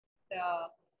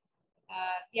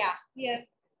yeah, we are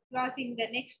crossing the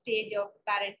next stage of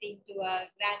parenting to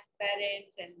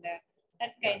grandparents and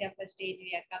that kind of a stage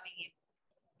we are coming in.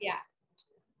 Yeah.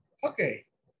 Okay.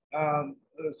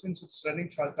 Since it's running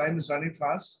fast, time is running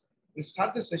fast, we'll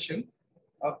start the session.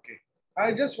 Okay.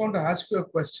 I just want to ask you a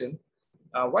question.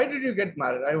 Why did you get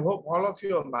married? I hope all of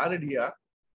you are married here.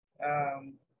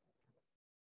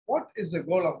 What is the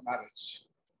goal of marriage?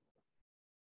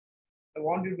 I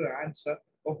want you to answer.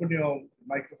 Open your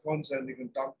microphones and you can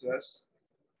talk to us.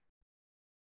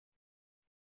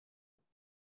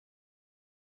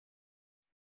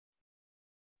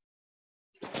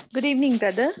 Good evening,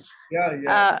 brother.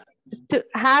 Yeah. To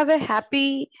have a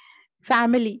happy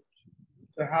family.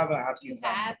 To have a happy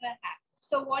family.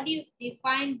 So what do you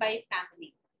define by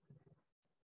family?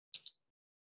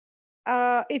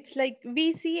 It's like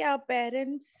we see our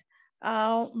parents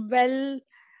well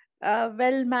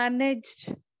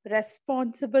managed,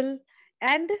 responsible,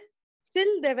 and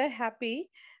still they were happy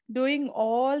doing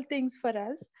all things for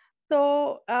us.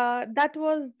 So that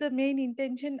was the main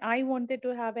intention. I wanted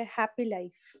to have a happy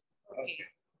life. Okay.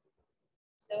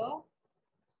 So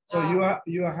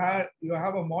you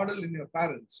have a model in your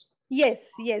parents. Yes.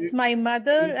 My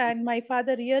mother and my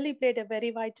father really played a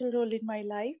very vital role in my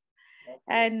life. Okay.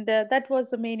 And that was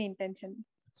the main intention.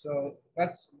 So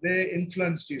they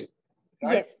influenced you,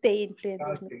 right? Yes, they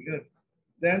influenced me. Okay, good.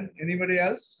 Then anybody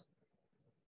else?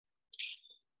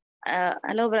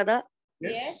 Hello, brother.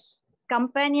 Yes.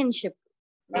 Companionship.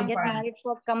 We get married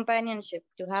for companionship,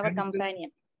 to have a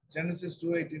companion. Genesis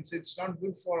 2:18 says it's not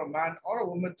good for a man or a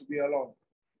woman to be alone,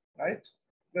 right?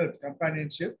 Good,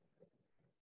 companionship.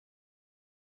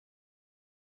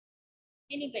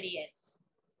 Anybody else?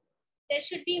 There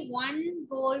should be one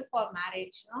goal for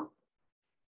marriage, no?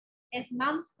 As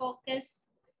Mom's Focus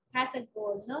has a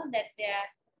goal, no? That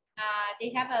they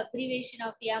have an abbreviation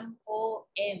of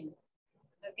MOM,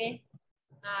 okay?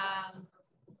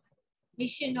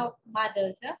 Mission of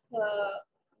Mothers.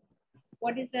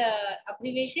 What is the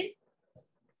abbreviation?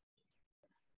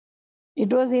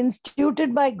 It was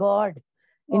instituted by God.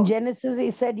 In Genesis,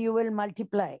 he said, you will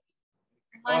multiply.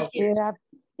 You have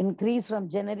increase from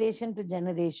generation to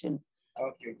generation.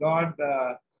 Okay, God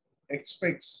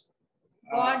expects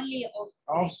godly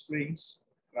offsprings,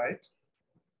 right?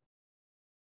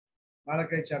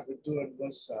 Malachi chapter 2 and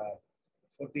verse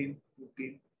 14,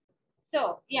 15.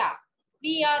 So, yeah,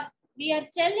 we are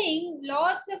telling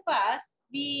lots of us,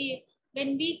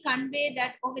 when we convey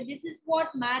that, okay, this is what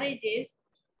marriage is,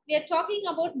 we are talking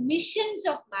about missions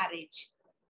of marriage.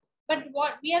 But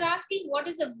what we are asking, what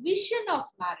is the vision of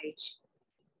marriage?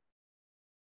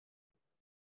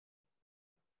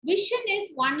 Vision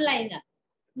is one-liner.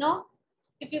 No?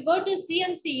 If you go to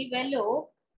CMC,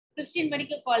 Velo, Christian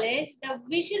Medical College, the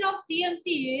vision of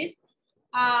CMC is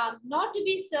not to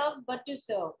be served, but to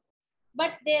serve.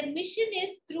 But their mission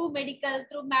is through medical,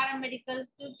 through paramedicals,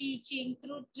 through teaching,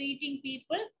 through treating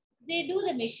people, they do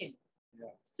the mission. Yeah.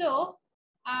 So,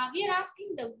 we are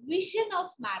asking the vision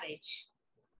of marriage.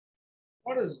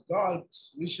 What is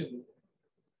God's vision?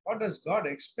 What does God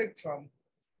expect from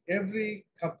every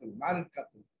couple, married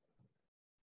couple?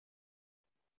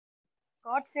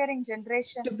 God-fearing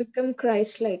generation. To become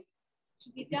Christ-like. To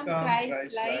become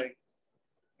Christ-like.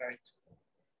 Right.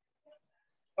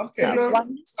 Okay.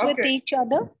 Oneness with each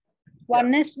other.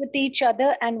 Oneness with each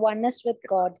other and oneness with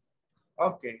God.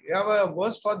 Okay. You have a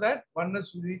verse for that?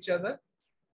 Oneness with each other?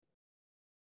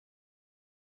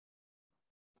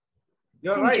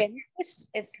 You're right.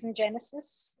 It's in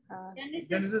Genesis.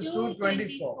 Genesis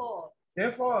 2:24.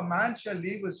 Therefore, a man shall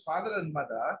leave his father and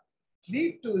mother,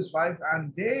 cleave to his wife,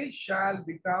 and they shall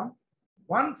become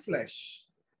one flesh.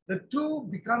 The two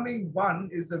becoming one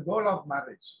is the goal of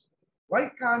marriage. Why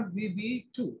can't we be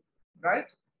two, right?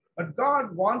 But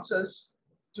God wants us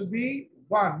to be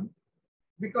one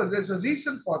because there's a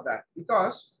reason for that.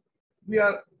 Because we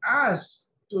are asked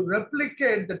to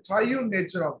replicate the triune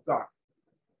nature of God.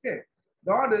 Okay,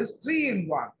 God is three in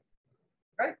one,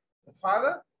 right? The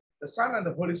Father, the Son, and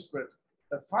the Holy Spirit.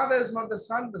 The Father is not the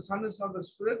Son is not the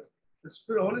Spirit,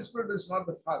 Holy Spirit is not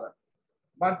the Father.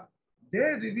 But they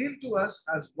reveal to us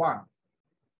as one.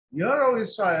 Hear, O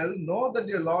Israel, know that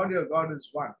your Lord, your God is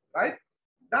one, right?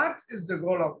 That is the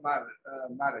goal of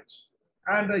marriage.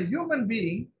 And a human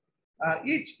being,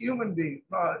 each human being,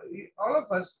 all of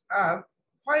us have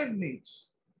 5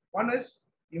 needs. One is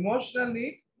emotional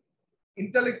need,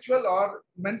 intellectual or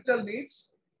mental needs,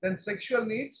 then sexual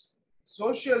needs,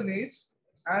 social needs,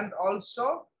 and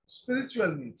also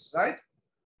spiritual needs, right?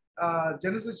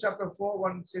 Genesis chapter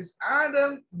 4:1 says,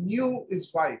 Adam knew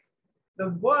his wife. The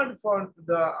word for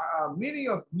the meaning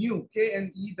of knew,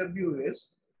 K-N-E-W, is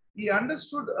He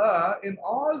understood her in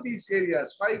all these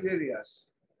areas, 5 areas.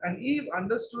 And Eve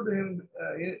understood him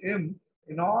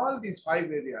in all these 5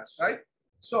 areas, right?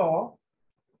 So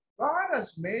God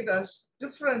has made us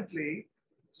differently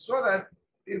so that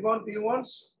he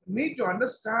wants me to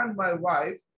understand my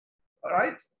wife, all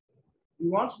right? He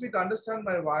wants me to understand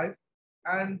my wife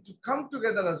and to come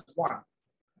together as one.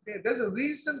 Okay, there's a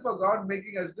reason for God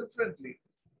making us differently.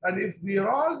 And if we are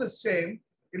all the same,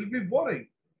 it'll be boring.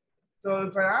 So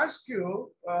if I ask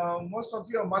you, most of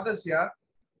your mothers here,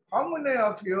 how many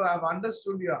of you have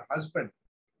understood your husband?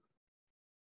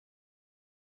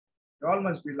 You all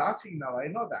must be laughing now. I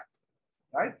know that,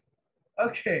 right?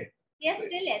 Okay. We are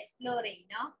still exploring,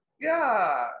 no?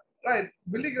 Yeah, right.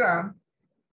 Billy Graham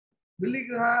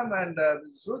and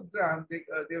Ruth Graham,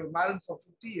 they were married for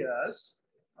 50 years.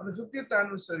 On the 50th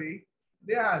anniversary,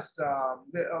 they asked a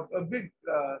big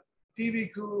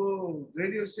TV crew,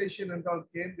 radio station and all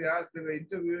came. They were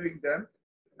interviewing them.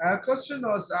 A question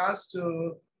was asked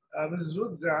to Mrs.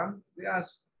 Ruth Graham. They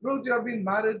asked, Ruth, you have been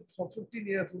married for 50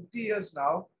 years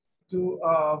now to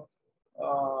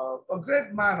a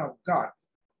great man of God,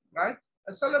 right?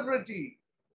 A celebrity,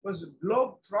 was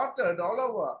globe-trotted all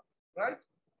over, right?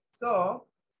 So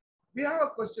we have a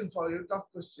question for you, tough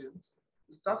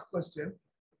question.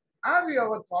 Have you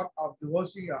ever thought of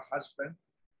divorcing your husband?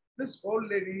 This old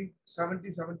lady,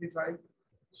 70, 75,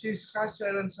 she's scratched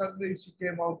her and suddenly she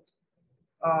came out.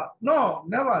 No,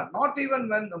 never, not even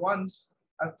when once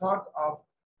I thought of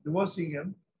divorcing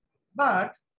him,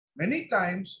 but many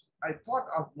times I thought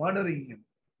of murdering him,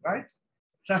 right?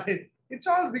 Right. It's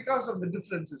all because of the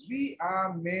differences. We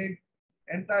are made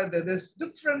entire, there's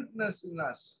differentness in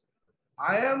us.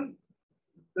 I am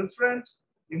different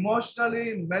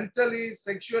emotionally, mentally,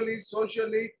 sexually,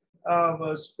 socially,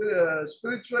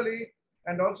 spiritually,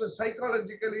 and also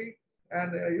psychologically,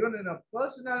 and even in a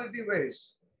personality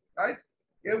ways, right?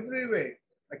 Every way.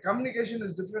 My communication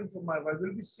is different from my wife.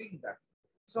 We'll be seeing that.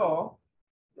 So,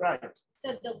 right.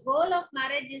 So the goal of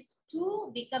marriage is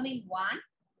two becoming one.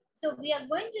 So we are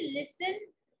going to listen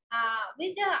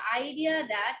with the idea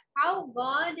that how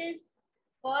God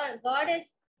has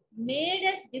made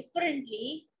us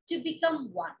differently to become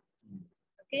one.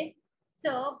 Okay.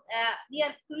 So we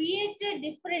are created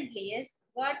differently. Yes.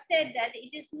 God said that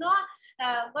it is not,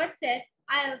 God said,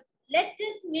 let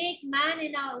us make man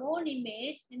in our own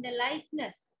image, in the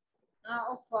likeness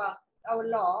of our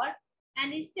Lord.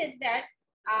 And he said that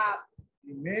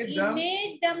He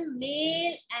made them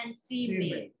male and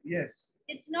female. Yes.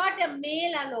 It's not a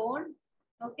male alone.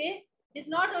 Okay. It's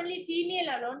not only female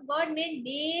alone. God made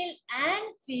male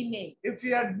and female. If he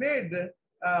had made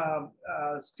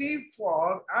Steve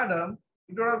for Adam,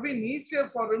 it would have been easier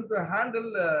for him to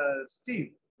handle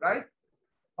Steve, right?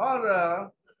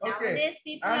 Or okay. Nowadays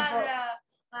people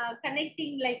are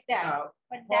connecting like that,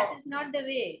 but that is not the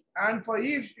way. And for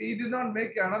Eve, he did not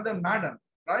make another madam,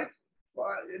 right?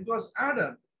 It was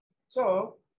Adam.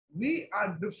 So we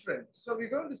are different. So we're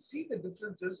going to see the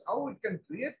differences, how it can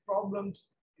create problems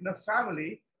in a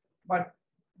family, but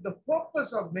the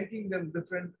purpose of making them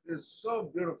different is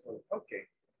so beautiful. Okay.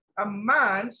 A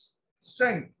man's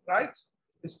strength, right?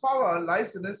 His power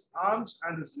lies in his arms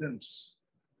and his limbs.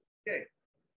 Okay.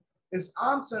 His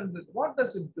arms and what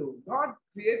does it do? God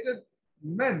created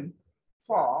men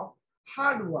for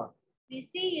hard work. We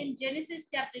see in Genesis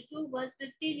chapter 2, verse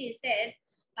 15, he said,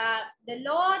 the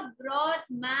Lord brought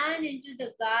man into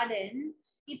the garden.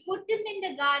 He put him in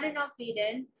the Garden of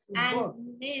Eden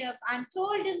and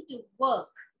told him to work.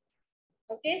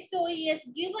 Okay, so he has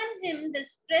given him the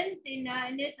strength in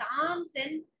his arms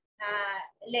and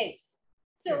legs.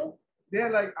 So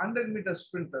they're like 100-meter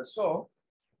sprinters. So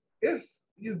if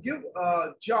you give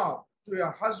a job to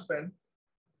your husband,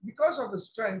 because of the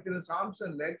strength in his arms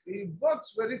and legs, he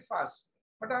works very fast.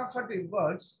 But after he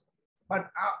works, but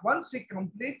once he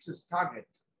completes his target,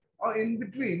 or in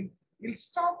between, he'll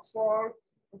stop for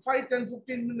 5, 10,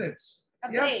 15 minutes.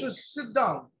 He has to sit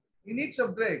down. He needs a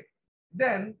break.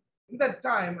 Then, in that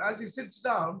time, as he sits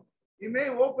down, he may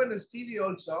open his TV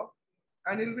also,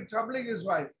 and he'll be troubling his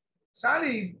wife.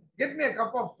 Sally, get me a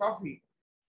cup of coffee.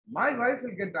 My wife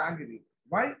will get angry.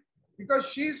 Why? Because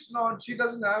she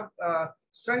doesn't have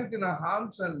strength in her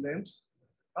arms and limbs.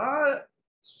 Our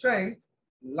strength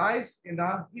lies in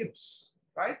our hips,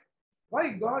 right?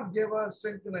 Why God gave her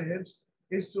strength in her hips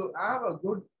is to have a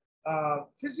good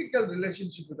physical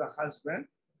relationship with her husband,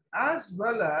 as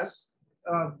well as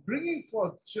bringing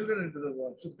forth children into the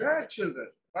world, to bear children,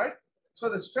 right? So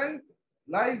the strength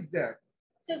lies there.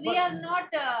 So we are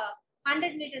not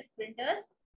 100-meter sprinters.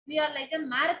 We are like a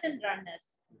marathon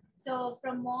runners. So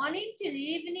from morning till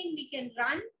evening we can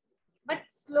run, but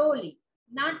slowly.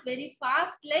 not very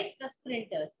fast like the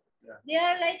sprinters. Yeah. They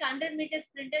are like 100-meter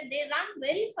sprinters. They run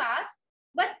very fast,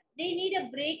 but they need a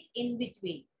break in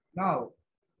between. Now,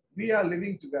 we are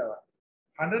living together.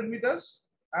 100 meters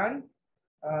and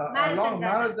a Marathon long runner.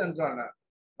 marathon runner.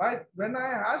 Right? When I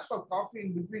ask for coffee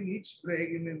in between each break,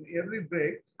 in every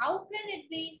break, How can it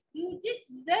be? You just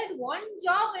did one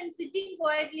job and sitting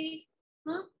quietly.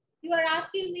 Huh? You are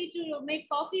asking me to make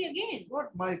coffee again. what,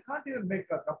 my can't even make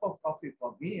a cup of coffee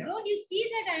for me. Huh? Don't you see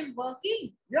that I'm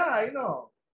working? Yeah, I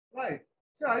know. Right.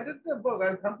 So I did the work.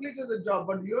 I completed the job,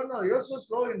 but you're so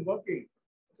slow in working.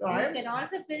 So You I can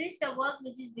also finish the work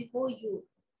which is before you.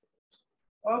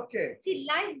 okay. See,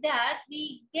 like that,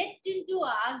 we get into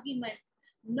arguments,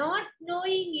 not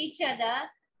knowing each other.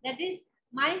 That is,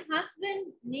 my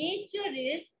husband nature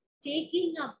is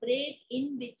taking a break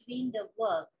in between the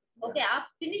work. Okay, after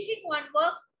finishing one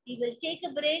work, he will take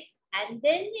a break and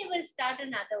then he will start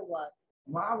another work.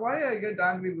 Why I get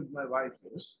angry with my wife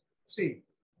is, see,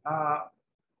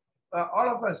 all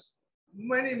of us,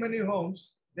 many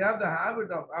homes, they have the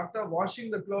habit of after washing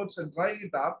the clothes and drying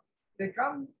it up, they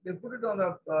come, they put it on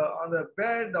the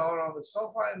bed or on the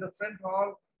sofa in the front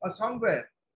hall or somewhere.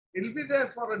 It'll be there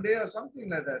for a day or something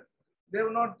like that. They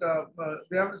will not.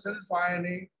 They have to send it for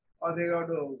ironing or they have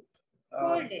to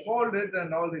fold it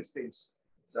and all these things.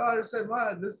 So I said,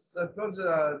 "Ma,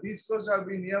 these clothes have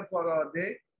been here for a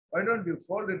day. Why don't you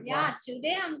fold it?" Yeah,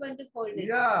 today I'm going to fold it.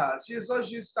 Yeah, she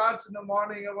starts in the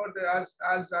morning about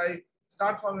as I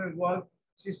start from my work.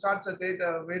 She starts at 8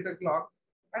 o'clock,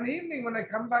 and evening when I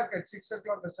come back at 6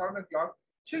 o'clock or 7 o'clock,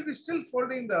 she'll be still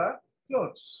folding the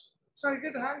clothes. So I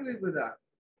get angry with that.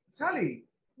 Sally,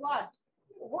 What?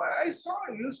 I saw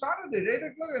you started at 8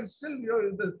 o'clock and still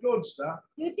you're the clothes.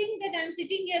 You think that I'm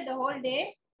sitting here the whole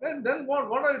day? Then what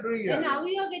are you doing here? Then how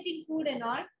you are getting food and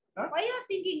all? Huh? Why you are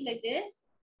thinking like this?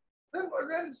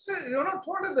 Then still you're not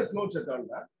folding the clothes at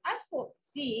all.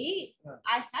 See, Yeah.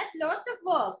 I had lots of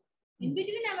work. In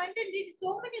between, I went and did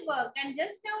so many work, and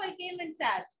just now I came and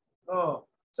sat. Oh,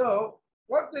 so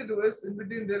what they do is in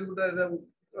between they'll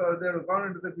gone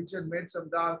into the kitchen, made some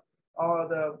dal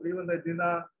or even the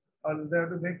dinner, or they have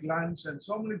to make lunch and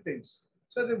so many things.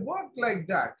 So they work like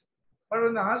that. But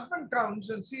when the husband comes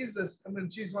and sees this,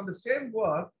 she's on the same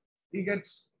work, he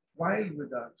gets wild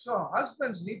with her. So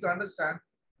husbands need to understand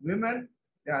women,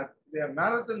 they are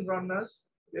marathon runners.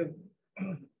 They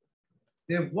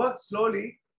they work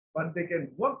slowly, but they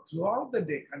can work throughout the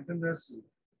day continuously.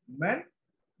 Men,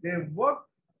 they work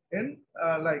in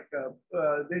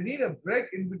they need a break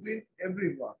in between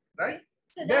every work, right?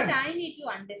 So Then- that I need to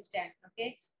understand,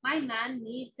 okay? My man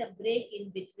needs a break in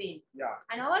between. Yeah.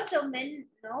 And also men,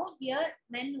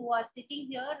 men who are sitting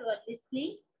here, who are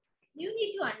listening, you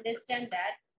need to understand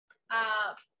that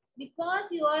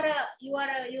because you are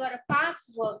a fast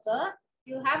worker,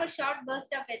 you have a short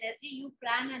burst of energy, you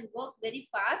plan and work very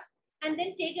fast, and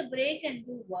then take a break and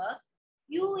do work.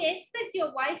 You expect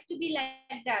your wife to be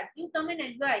like that. You come and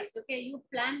advise, okay, you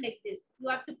plan like this, you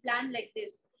have to plan like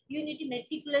this, you need to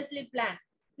meticulously plan.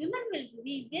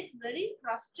 We get very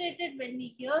frustrated when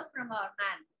we hear from our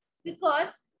man because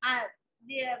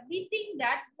we think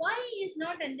that why he is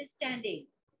not understanding.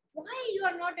 Why you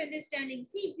are not understanding?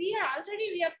 See, we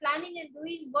are planning and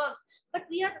doing work, but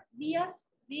we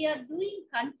are doing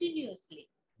continuously.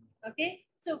 Okay,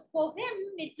 so for him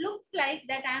it looks like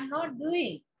that I am not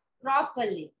doing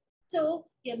properly. So,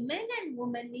 men and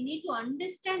women, we need to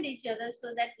understand each other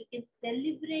so that we can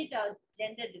celebrate our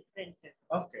gender differences.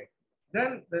 Okay.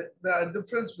 Then the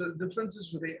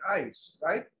differences with the eyes,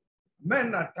 right?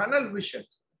 Men are tunnel vision,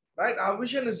 right? Our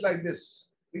vision is like this.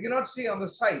 We cannot see on the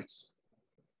sides,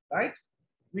 right?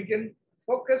 We can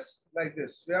focus like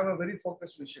this. We have a very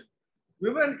focused vision.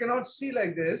 Women cannot see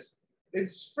like this.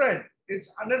 It's spread. It's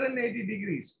 180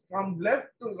 degrees from left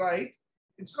to right.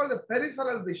 It's called the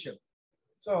peripheral vision.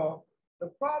 So the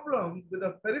problem with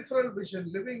the peripheral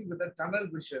vision, living with a tunnel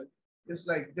vision, is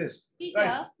like this. Peter,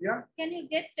 Right? Yeah, can you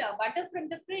get butter from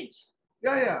the fridge?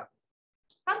 yeah.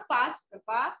 Come fast,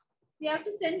 Papa. We have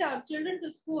to send our children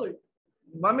to school.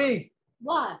 Mummy,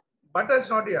 What? butter's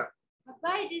not here.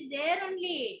 Papa, it is there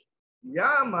only.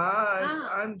 Yeah, ma.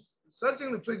 Ah. I'm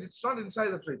searching the fridge. It's not inside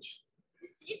the fridge.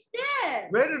 It's there.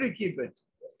 Where did you keep it?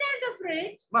 Inside the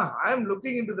fridge. Ma, I'm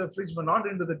looking into the fridge, but not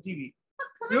into the TV.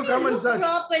 Can't You come and look search.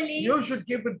 properly. You should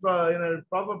keep it in a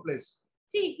proper place.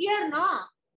 See, here no.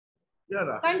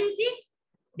 Yeah, Can't you see?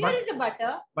 Here But- is the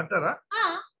butter. butter, huh?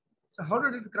 Ah, So how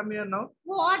did it come here now?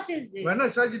 what is this? When I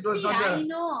searched, it was See, not I there.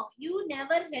 know. You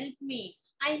never help me.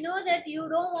 I know that you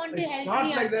don't want to It's help not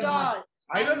me like at that, ma. all.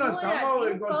 I don't know, that somehow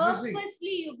you it was missing.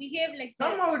 purposely you behave like this.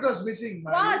 Somehow it was missing,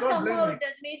 man. What You don't somehow blame it me.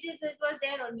 was made it was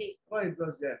there only. Oh, it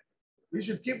was there. We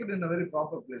should keep it in a very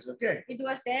proper place, okay? It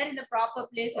was there in the proper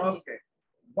place only. Okay.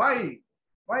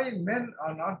 Why men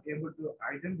are not able to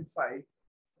identify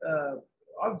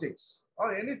objects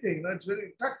or anything? It's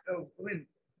very tough. I mean,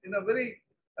 in a very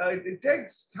it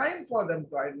takes time for them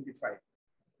to identify.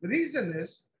 The reason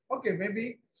is, okay,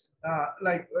 maybe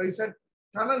like I said,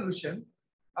 tunnel vision.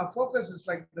 Our focus is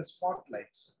like the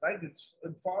spotlights, right? It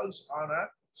falls on a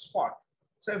spot.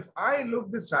 So if I look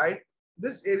this side,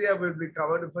 this area will be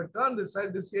covered. If I turn this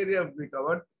side, this area will be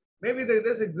covered. Maybe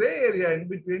there's a gray area in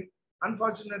between.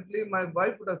 Unfortunately, my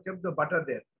wife would have kept the butter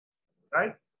there,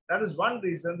 right? That is one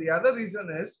reason. The other reason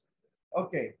is,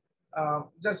 okay,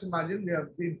 just imagine we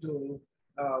have been to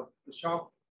the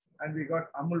shop and we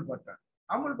got Amul butter.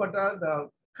 Amul butter, the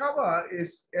cover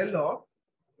is yellow,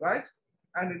 right?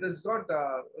 And it has got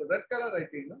red color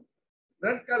writing, no?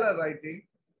 Red color writing,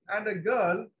 and a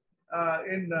girl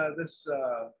in this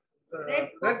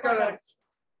red color,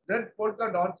 red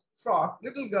polka dot frock,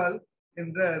 little girl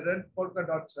in red polka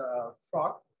dot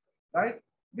frock, right?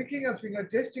 Licking a finger,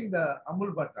 tasting the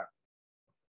Amul butter.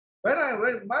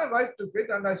 When my wife took it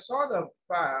and I saw the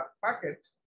packet,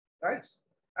 right?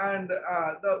 And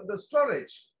the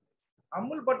storage,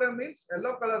 Amul butter means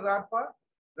yellow color wrapper,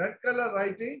 red color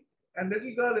writing, and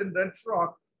little girl in red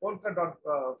frock, polka dot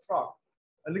frock,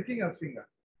 licking her finger.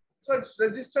 So it's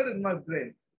registered in my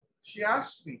brain. She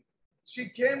asked me, she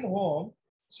came home,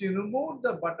 she removed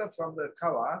the butter from the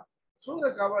cover, threw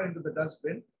the cover into the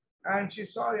dustbin, and she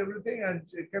saw everything and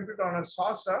she kept it on a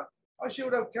saucer, or she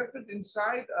would have kept it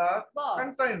inside a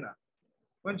container.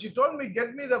 When she told me,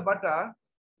 get me the butter,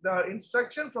 the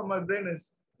instruction from my brain is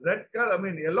red color,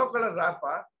 yellow color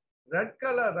wrapper, red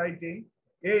color writing,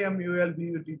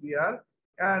 AMULBUTTR,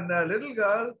 and a little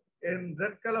girl in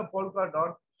red color polka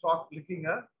dot sock licking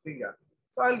a finger.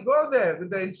 So I'll go there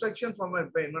with the instruction from my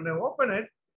brain. When I open it,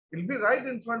 it'll be right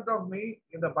in front of me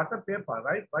in the butter paper,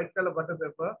 right? White color butter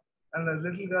paper, and a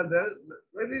little girl there,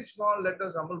 very small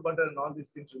letters, Amul butter, and all these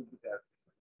things will be there.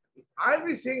 I'll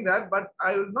be seeing that, but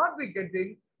I will not be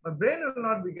getting, my brain will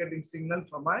not be getting signal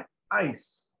from my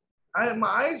eyes. My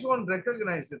eyes won't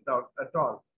recognize it out at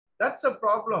all. That's a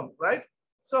problem, right?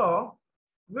 So,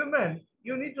 women,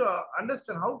 you need to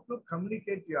understand how to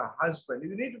communicate to your husband.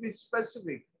 You need to be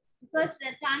specific. Because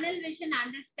the tunnel vision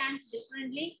understands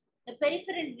differently, the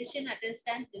peripheral vision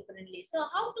understands differently. So,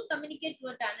 how to communicate to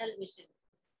a tunnel vision?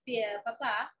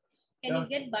 Papa, can you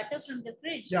get butter from the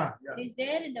fridge? Yeah. It is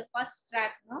there in the first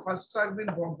rack, no? First rack means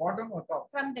from bottom or top?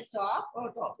 From the top. Oh,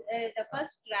 top. The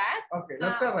first rack. Okay,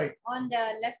 left or right? On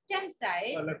the left-hand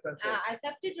side, left-hand side. I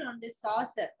kept it on the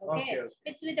saucer. Okay? Okay.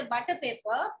 It's with the butter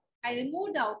paper. I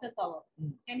removed the outer cover.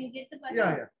 Can you get the butter?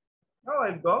 Yeah. Now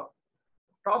I'll go.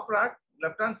 Top rack,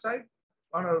 left-hand side,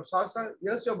 on a saucer.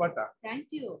 Here's your butter. Thank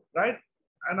you. Right?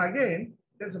 And again,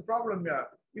 there's a problem here.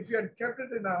 If you had kept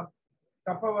it in a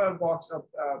Tupperware box, a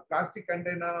plastic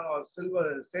container or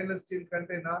silver stainless steel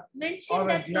container, Mention or a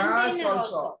that glass container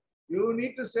also, you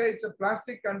need to say it's a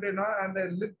plastic container and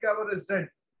the lid cover is red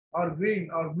or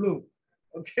green or blue.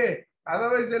 Okay.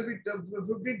 Otherwise, there'll be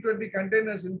 15, 20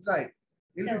 containers inside.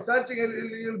 You'll be searching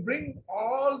and you'll bring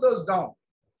all those down.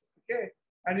 Okay.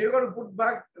 And you're going to put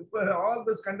back all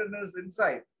those containers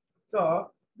inside.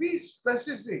 So be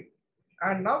specific.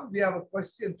 And now we have a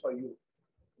question for you.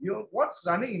 What's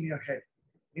running in your head?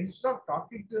 Instead of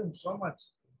talking to him so much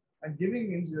and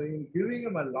giving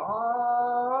him a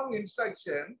long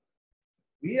instruction,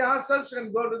 we ourselves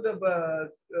can go to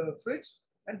the fridge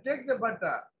and take the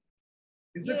butter.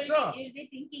 Is it so? You'll be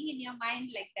thinking in your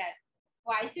mind like that.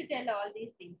 Why to tell all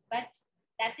these things? But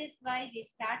that is why we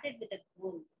started with a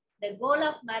goal. The goal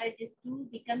of marriage is two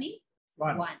becoming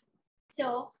one.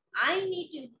 So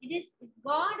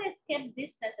God has kept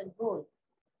this as a goal.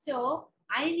 So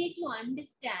I need to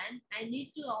understand, I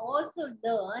need to also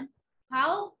learn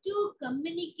how to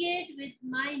communicate with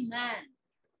my man.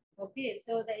 Okay,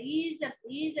 so he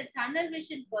is a tunnel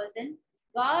vision person.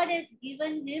 God has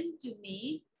given him to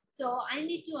me. So I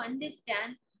need to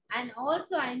understand, and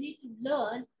also I need to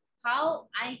learn how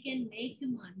I can make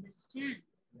him understand.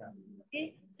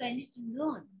 Okay, so I need to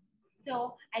learn.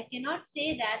 So I cannot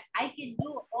say that I can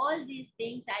do all these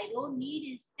things. I don't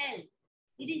need his help.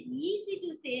 It is easy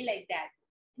to say like that.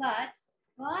 But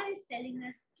God is telling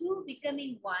us two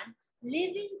becoming one,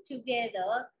 living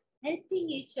together, helping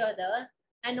each other,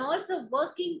 and also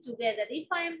working together. If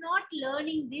I am not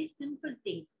learning these simple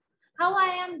things, how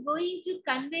I am going to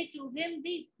convey to him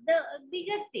the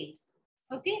bigger things?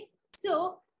 Okay,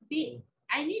 so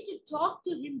I need to talk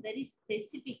to him very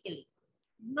specifically.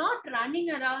 not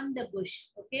running around the bush,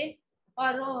 okay?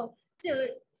 Or so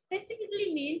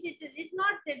specifically means it's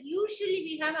not that usually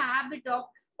we have a habit of,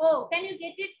 oh, can you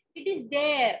get it? It is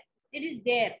there. It is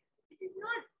there. It is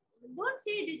not. Don't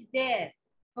say it is there.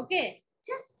 Okay.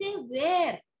 Just say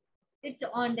where. It's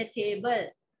on the table.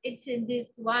 It's in this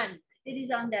one. It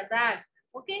is on the rack.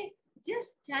 Okay. Just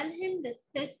tell him the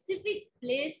specific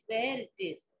place where it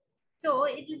is. So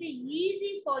it will be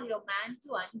easy for your man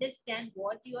to understand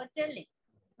what you are telling.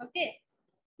 Okay.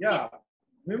 Yeah.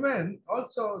 Women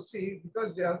also see,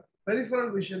 because they have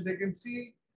peripheral vision, they can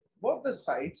see both the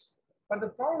sides, but the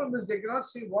problem is they cannot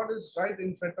see what is right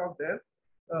in front of their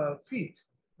feet,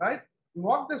 right? You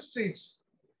walk the streets,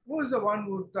 who is the one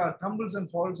who tumbles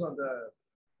and falls on the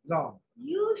ground?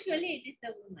 Usually it is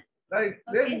the woman. Right?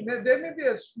 Okay. There may be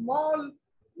a small,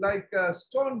 like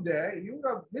stone there, you would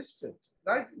have missed it,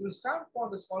 right? You stamp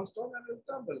on the small stone and it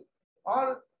will tumble.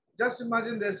 Or just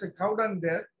imagine there's a cow dung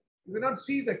there. You cannot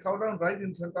see the cow dung right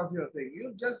in front of your thing.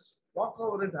 You just walk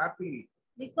over it happily.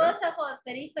 Because of our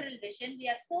peripheral vision, we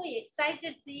are so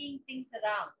excited seeing things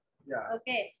around. Yeah.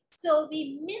 Okay. So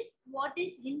we miss what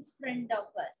is in front of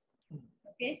us.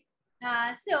 Okay.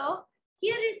 So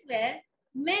here is where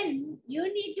men,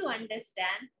 you need to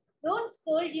understand, don't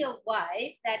scold your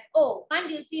wife that, oh,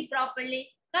 can't you see properly?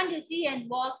 Can't you see and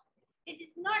walk? It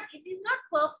is not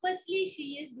purposely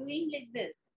she is doing like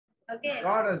this. Okay.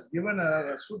 God has given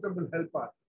her a suitable helper.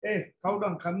 Hey, cow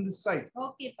dung, come this side.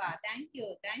 Okay, Pa. Thank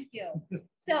you. Thank you.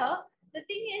 So the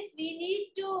thing is, we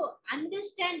need to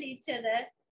understand each other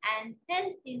and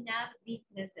help in our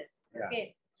weaknesses. Yeah.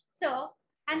 Okay. So,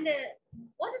 and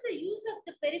what is the use of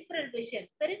the peripheral vision?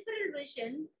 Peripheral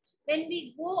vision, when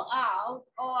we go out,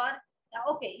 or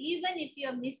okay, even if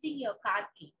you're missing your car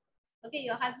key, okay,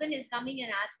 your husband is coming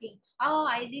and asking, oh,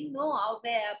 I didn't know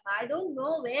where, I don't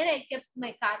know where I kept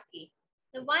my car key.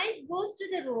 The wife goes to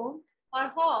the room or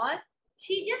hall,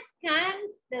 she just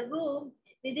scans the room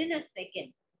within a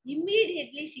second.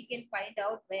 Immediately she can find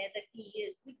out where the key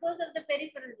is because of the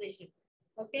peripheral vision.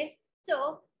 Okay,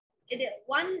 so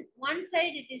one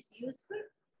side it is useful,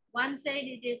 one side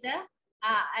it is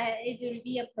it will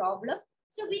be a problem.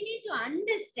 So we need to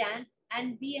understand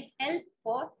and be a help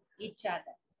for each other.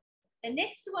 The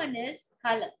next one is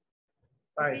color.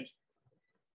 Right. Okay.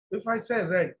 If I say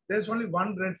red, there's only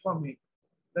one red for me.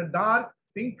 The dark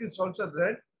pink is also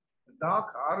red. The dark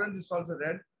orange is also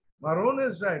red. Maroon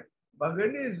is red.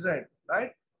 Burgundy is red,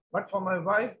 right? But for my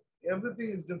wife, everything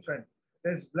is different.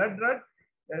 There's blood red.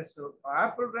 There's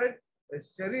apple red.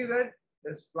 There's cherry red.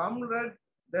 There's plum red.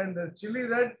 Then there's chili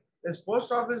red. There's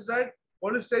post office red.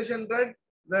 Police station red.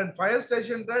 Then fire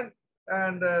station red.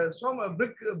 And some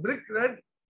brick red.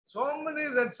 So many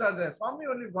reds are there. For me,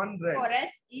 only one red. For us,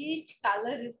 each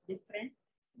color is different.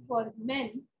 For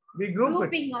men, We group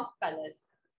grouping it. of colors.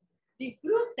 We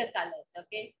group the colors,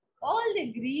 okay? All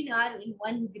the green are in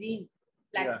one green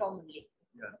platform only.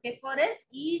 Yeah. Okay, for us,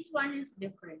 each one is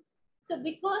different. So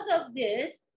because of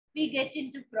this, we get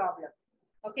into problem.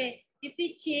 Okay, if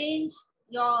we change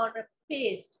your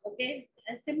paste, okay,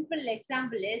 a simple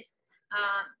example is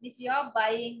if you're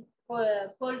buying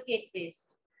Colgate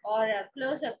paste or a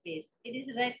close-up paste, it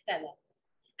is red color.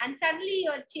 And suddenly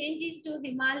you're changing to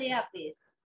Himalaya paste.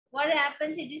 What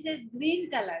happens? It is a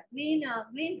green color, green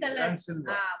color. And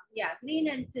silver. Yeah, green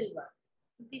and silver.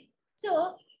 Okay.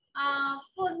 So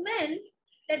for men,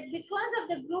 that because of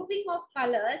the grouping of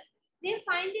colors, they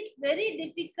find it very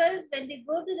difficult when they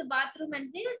go to the bathroom and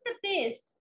where is the paste?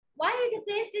 Why the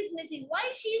paste is missing? Why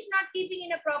she is not keeping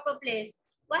in a proper place?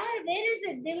 Where is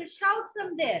it? They will shout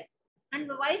from there. And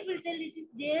the wife will tell it is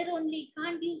there only.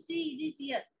 Can't you see it is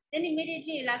here? Then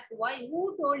immediately you'll ask, why?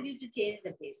 Who told you to change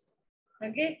the paste?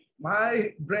 Okay.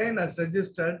 My brain has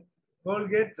registered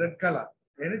Colgate red color.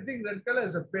 Anything red color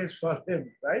is a paste for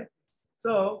him, right?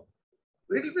 So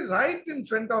it will be right in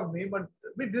front of me, but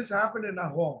this happened in a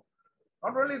home.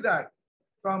 Not only that,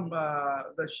 from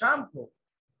the shampoo,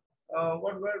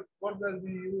 what were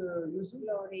we using?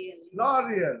 L'Oreal.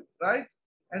 L'Oreal, right?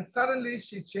 And suddenly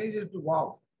she changed it to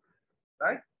Wow,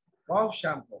 right? Wow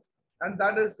shampoo, and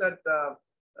that is that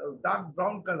dark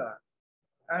brown color.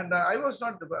 And I was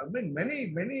not, I mean,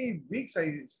 many weeks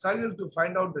I struggled to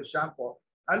find out the shampoo.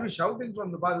 I'll be shouting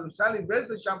from the bathroom, Sally, where's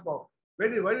the shampoo? Why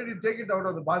did you take it out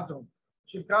of the bathroom?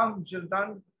 She'll come, she'll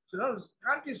done,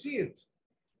 can't you see it?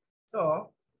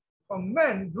 So for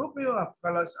men, grouping of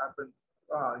colors happened.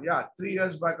 3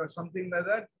 years back or something like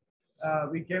that.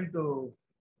 We came to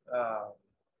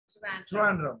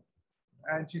Trivandrum,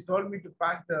 and she told me to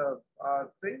pack the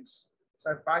things.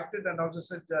 So I packed it and also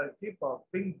said, keep a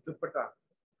pink dupatta.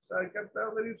 So I kept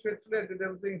very faithfully, I did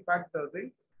everything, packed the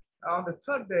thing. On the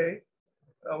third day,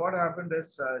 what happened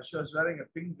is she was wearing a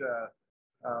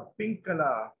pink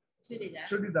color Chudidar.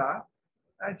 chudidar,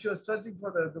 and she was searching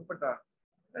for the dupatta.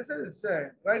 I said, it's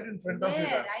right in front of you.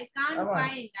 Where? I can't Come on.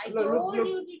 find. I Look, told look.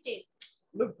 you to take.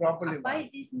 Look properly, Appa, ma.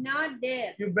 it is not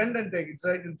there. You bend and take. It's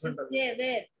right in front It's of you. there.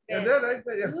 Where? Yeah, Where? there, right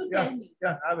there. Yeah, You yeah, tell me.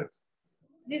 yeah, have it.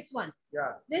 This one.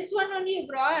 Yeah, This one only you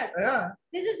brought. yeah,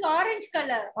 This is orange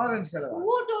color. orange color.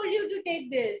 Who told you to take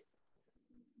this?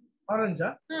 Orange,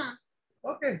 huh? Huh?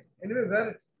 Okay. Anyway, wear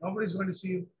it. Nobody's going to see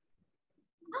you.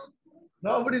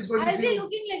 Nobody's going to I'll see be you.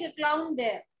 looking like a clown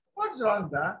there. What's wrong,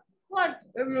 da? What?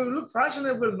 If you look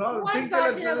fashionable, no? What Pink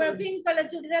color fashionable? chudidar. Pink color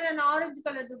chudidar and orange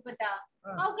color dupatta.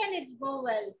 Ah. How can it go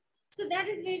well? So that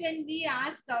is why when we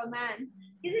ask our man,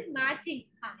 is it matching?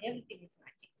 Everything is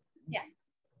matching. Yeah.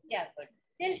 Yeah, good.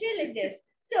 They'll say like this.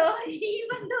 So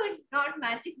even though it's not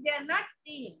matching, they are not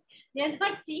seeing. They are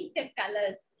not seeing the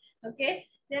colors. Okay.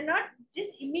 They're not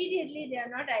just immediately, they are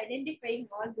not identifying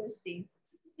all those things.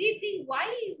 We think why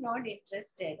he's not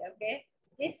interested. Okay.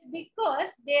 It's because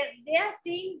they are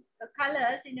seeing the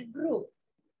colors in a group.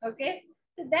 Okay.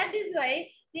 So that is why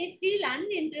they feel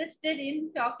uninterested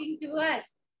in talking to us.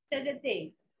 Such a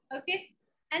thing. Okay.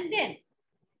 And then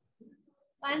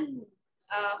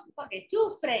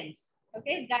two friends,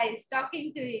 okay, guys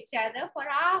talking to each other for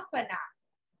half an hour.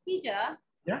 Peter,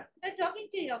 Yeah? you're talking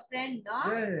to your friend,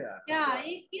 no? Yeah. Yeah,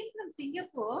 he came from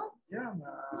Singapore. Yeah,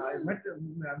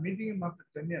 I'm meeting him after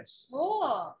 10 years.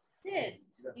 Oh, shit.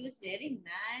 Yeah. He was very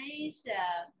nice.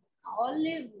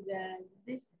 Olive,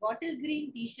 this bottle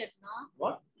green t-shirt, no?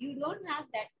 What? You don't have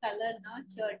that color, no?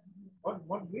 Shirt.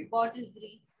 What green? Bottle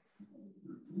green.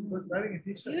 He was wearing a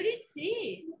t-shirt. You didn't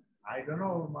see. I don't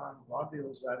know, man, what he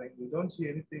was wearing. We don't see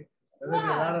anything. Whether Wow.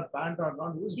 he wear a pant or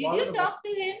not. Who's Did bothered you about- talk to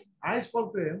him? I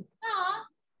spoke to him. No.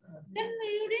 Then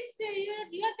you didn't say,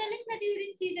 you are telling that you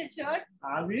didn't see the shirt.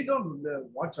 We don't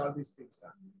watch all these things.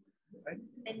 Right?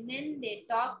 And when they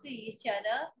talk to each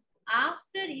other,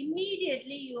 after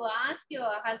immediately you ask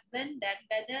your husband that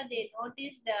whether they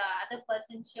notice the other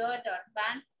person's shirt or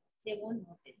pant, they won't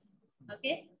notice.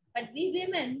 Okay? But we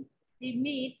women, we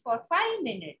meet for 5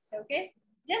 minutes. Okay?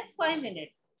 Just 5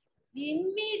 minutes. We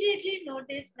immediately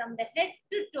notice from the head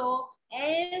to toe,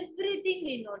 everything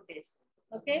we notice.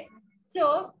 Okay?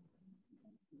 So,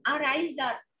 our eyes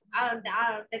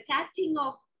are the catching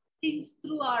of things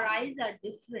through our eyes are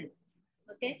different.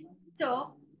 Okay.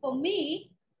 So for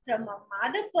me, from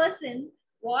another person,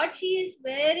 what she is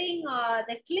wearing,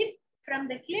 the clip from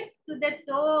the clip to the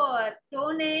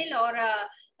toenail or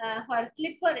her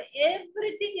slipper,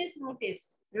 everything is noticed.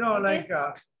 You know, Okay. like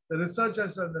the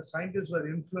researchers and the scientists were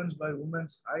influenced by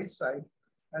women's eyesight.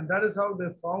 And that is how they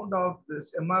found out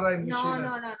this MRI machine.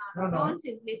 No. No. Don't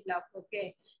simply bluff.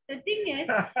 Okay. The thing is,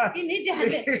 you need to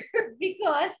understand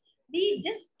because we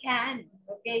just scan.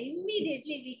 Okay.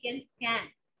 Immediately we can scan.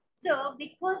 So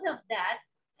because of that,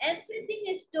 everything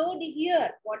is stored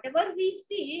here. Whatever we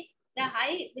see, the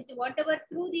eye, whatever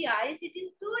through the eyes, it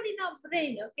is stored in our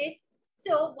brain. Okay.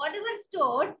 So whatever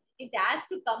stored, it has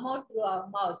to come out through our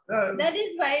mouth. That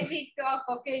is why we talk.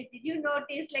 Okay. Did you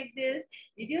notice like this?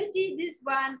 Did you see this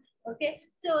one? Okay.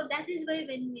 So that is why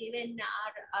when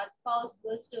our spouse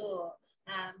goes to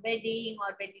wedding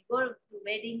or when we go to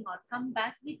wedding or come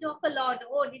back, we talk a lot.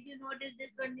 Oh, did you notice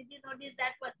this one? Did you notice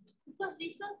that one? Because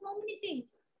we saw so many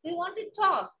things. We want to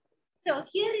talk. So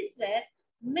here is where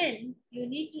men, you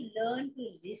need to learn to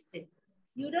listen.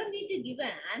 You don't need to give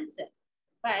an answer.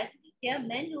 But here,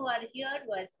 men who are here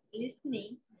was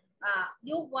listening.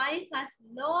 Your wife has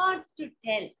lots to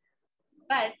tell,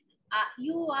 but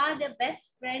you are the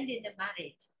best friend in the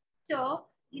marriage. So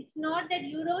it's not that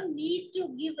you don't need to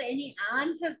give any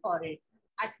answer for it.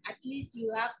 At least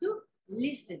you have to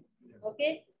listen.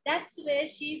 Okay, that's where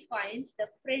she finds the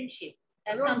friendship,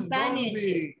 the companionship.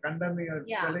 Don't be condemning or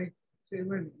Yeah. telling. See, I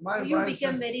mean, my You wife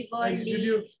become said, very "Hey, worldly.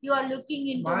 did You are looking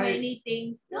into My- many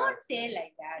things. Yeah. Don't say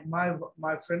like that.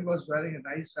 my friend was wearing a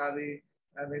nice sari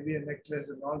and maybe a necklace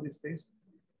and all these things.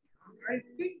 I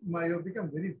think you become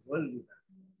very worldly.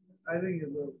 I think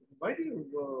why do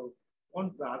you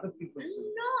want the other people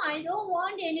to? No, I don't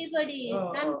want anybody.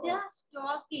 I'm just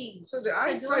talking. So the So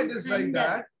eyesight don't is like handle.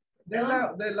 that. They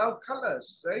Don't- love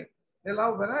colors, right? They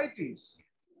love varieties.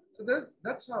 So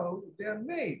that's how they are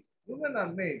made. Women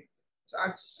are made. So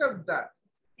accept that.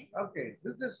 Okay,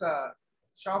 this is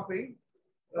shopping.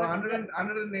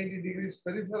 180 degrees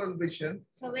peripheral vision.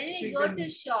 So when She we go can- to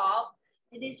shop,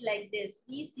 it is like this.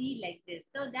 We see like this.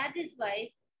 So that is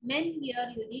why men here,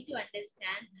 you need to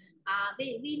understand.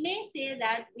 We may say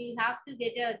that we have to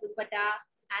get a dupatta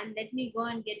and let me go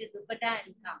and get a dupatta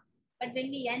and come. But when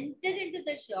we enter into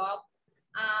the shop,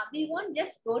 we won't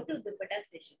just go to dupatta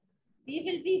session. we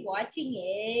will be watching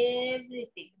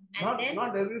everything. And then,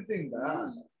 Not everything. Hmm.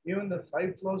 Even the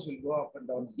 5 floors will go up and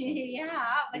down.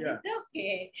 yeah, but Yeah. it's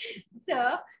okay.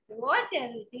 So watch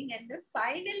everything, and then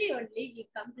finally only we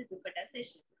come to dupatta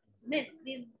session. Then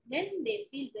they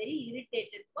feel very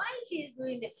irritated. Why she is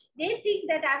doing it? They think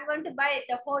that I'm going to buy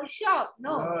the whole shop.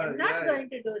 No, I'm not going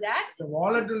to do that. The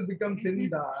wallet will become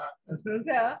thin.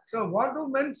 So, So what do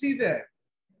men see there?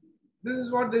 This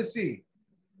is what they see.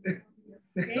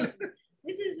 okay,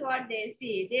 this is what they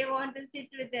see. They want to sit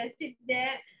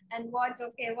there and watch.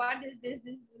 Okay, what is this?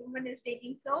 This woman is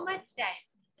taking so much time.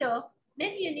 So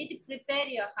then you need to prepare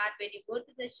your heart when you go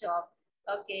to the shop.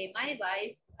 Okay, my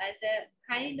wife, as a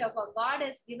kind of a God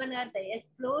has given her the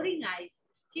exploring eyes.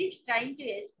 She's trying to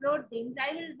explore things.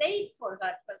 I will wait for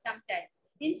her for some time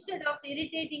instead of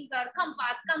irritating her. Come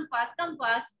fast, come fast, come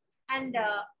fast, and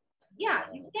yeah,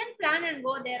 you can plan and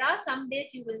go. There are some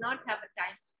days you will not have a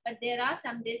time, but there are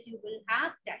some days you will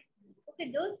have time.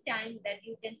 Okay, those times that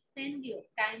you can spend your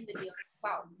time with your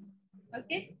spouse.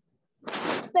 Okay.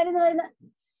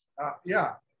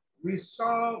 Yeah, we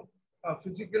saw a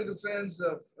physical difference,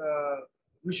 a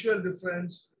visual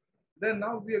difference. Then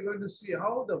now we are going to see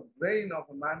how the brain of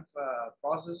a man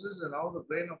processes and how the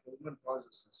brain of a woman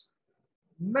processes.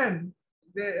 Men,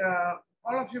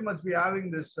 all of you must be having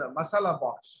this masala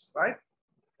box, right?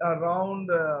 A round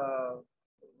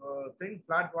thing,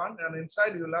 flat one, and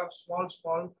inside you'll have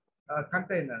small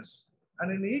containers.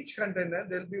 And in each container,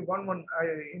 there'll be one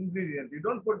ingredient. You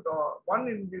don't put one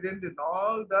ingredient in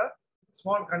all the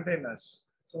small containers.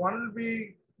 So one will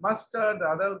be mustard, the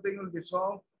other thing will be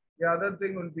salt, the other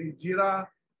thing will be jeera,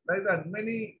 like that.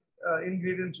 Many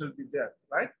ingredients will be there,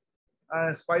 right?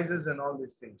 Spices and all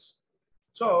these things.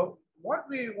 So what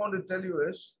we want to tell you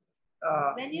is,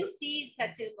 when you see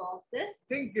such a boxes,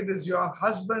 think it is your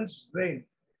husband's brain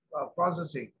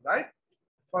processing, right?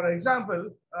 For example,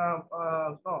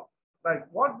 no, like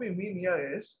what we mean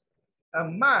here is a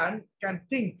man can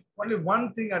think only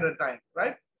one thing at a time,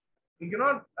 right? He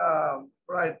cannot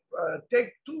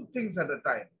take two things at a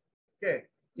time. Okay,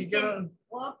 he can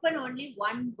open only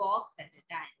one box at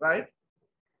a time, right?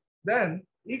 Then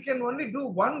he can only do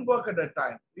one work at a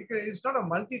time. He's not a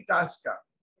multitasker.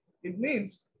 It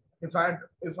means if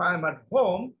I'm at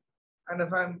home and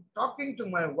if I'm talking to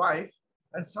my wife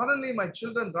and suddenly my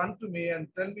children run to me and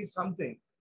tell me something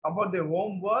about their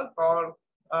homework or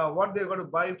what they're going to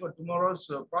buy for tomorrow's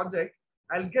project,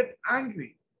 I'll get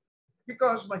angry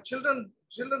because my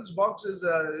children's box is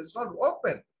not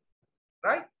open,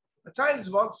 right? The child's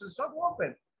box is not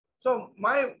open. So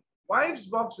my wife's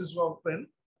box is open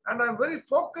and I'm very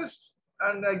focused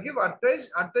and I give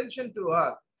attention to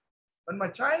her. When my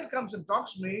child comes and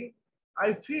talks to me,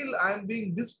 I feel I'm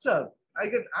being disturbed. I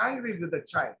get angry with the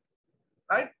child,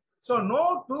 right? So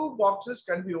no two boxes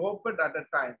can be opened at a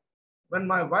time. When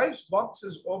my wife's box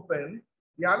is open,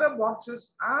 the other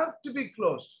boxes have to be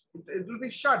closed. It will be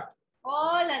shut.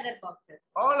 All other boxes.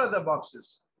 All other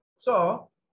boxes. So,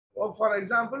 for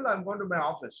example, I'm going to my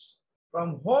office.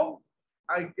 From home,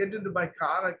 I get into my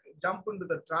car, I jump into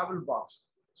the travel box.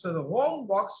 So the home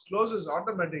box closes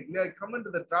automatically. I come into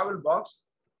the travel box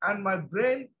and my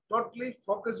brain totally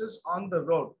focuses on the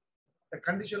road. The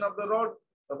condition of the road,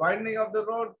 the widening of the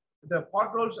road, the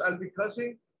potholes, I'll be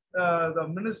cursing, the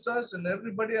ministers and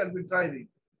everybody I'll be driving.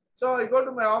 So I go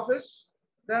to my office.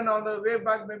 Then on the way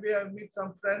back, maybe I meet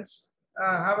some friends,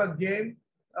 have a game,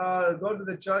 go to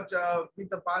the church, meet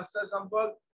the pastor, some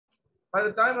work. By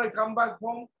the time I come back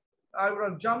home, I would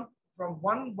have jumped from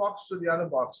one box to the other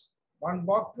box. One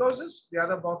box closes, the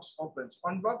other box opens.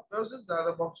 One box closes, the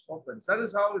other box opens. That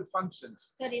is how it functions.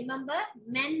 So remember,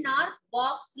 men are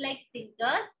box-like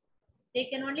thinkers. They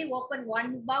can only open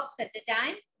one box at a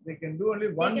time. They can do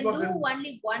only one work. They can do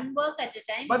only one work at a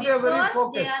time. But they are very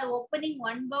focused. They are opening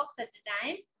one box at a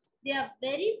time. They are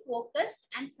very focused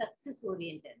and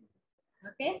success-oriented.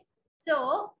 Okay.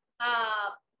 So,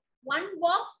 one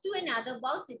box to another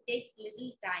box, it takes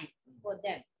little time for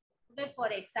them. Okay. For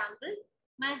example,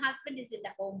 my husband is in the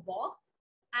home box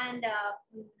and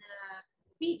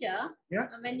Peter,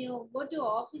 when you go to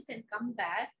office and come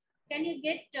back, can you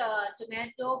get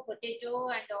tomato, potato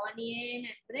and onion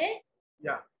and bread?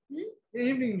 Yeah.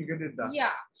 Evening you get it done.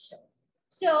 Yeah, sure.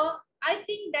 So I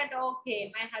think that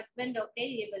okay, my husband, okay,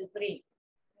 he will bring.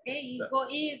 Okay,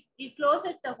 he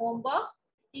closes the home box,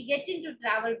 he gets into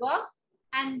travel box,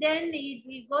 and then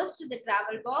he goes to the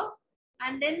travel box,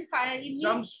 and then finally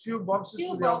jumps few boxes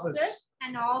to the office.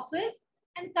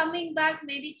 And coming back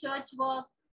maybe church work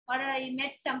or he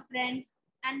met some friends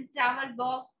and travel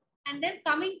box, and then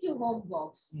coming to home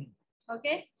box.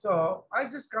 Okay. So I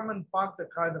just come and park the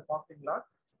car in the parking lot.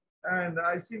 and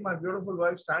I see my beautiful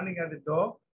wife standing at the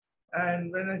door.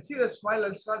 And when I see the smile,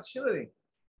 I'll start shivering.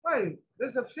 Why?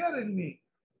 There's a fear in me.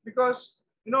 Because,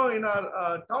 in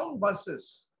our town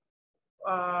buses,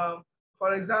 uh,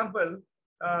 for example,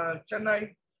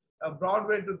 Chennai,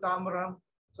 Broadway to Tamaram.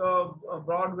 So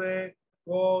Broadway,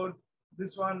 Court,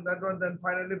 this one, that one, then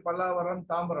finally Pallavaram,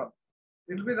 Tamaram.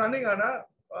 It will be running on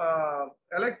a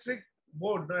electric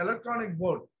board, no, electronic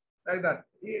board, like that.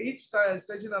 Each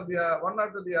station of the one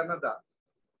after the another.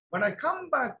 When I come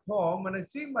back home, when I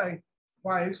see my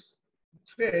wife's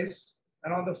face,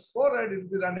 and on the forehead it will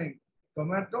be running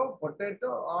tomato,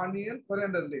 potato, onion,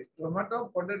 coriander leaf.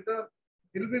 Tomato, potato,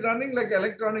 it will be running like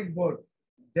electronic board.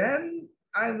 Then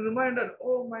I'm reminded,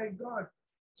 oh my God,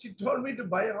 she told me to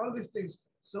buy all these things.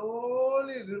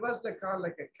 Slowly reverse the car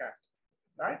like a cat,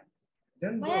 right?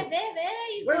 Then Where go. are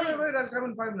you Wait, going? wait, I'll come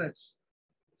in 5 minutes.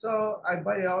 So I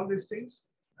buy all these things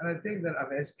and I think that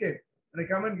I've escaped. And I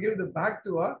come and give the bag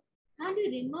to her. Can't you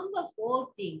remember 4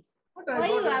 things? But I Why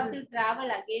got you have everything. to travel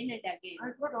again and again? I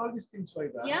got all these things for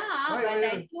you. Yeah, Why, but why,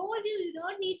 I told you, you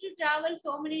don't need to travel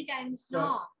so many times. So-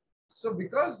 No. So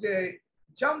because they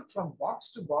jump from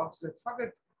box to box, they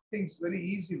forget things very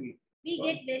easily. We Wow.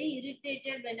 get very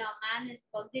irritated when our man is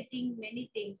forgetting many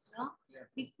things, no? Yeah.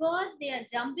 Because they are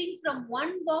jumping from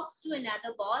one box to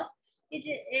another box.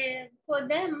 For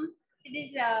them, it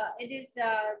is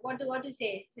what to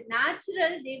say? It's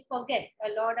natural. They forget a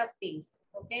lot of things.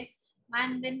 Okay,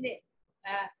 and when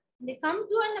they come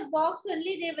to a box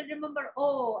only, they will remember.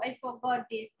 Oh, I forgot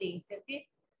these things. Okay,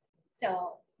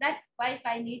 so that's why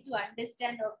I need to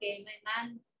understand. Okay, my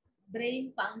man's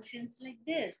brain functions like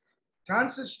this.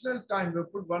 Transitional time, we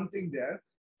put one thing there.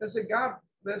 There's a gap.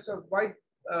 There's a white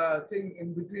thing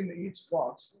in between each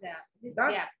box. Yeah, this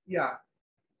That, gap. yeah.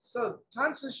 So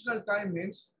transitional time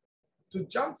means to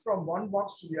jump from one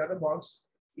box to the other box,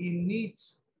 it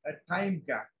needs a time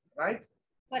gap, right?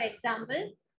 For example,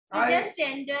 he I- just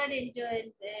entered into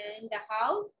in the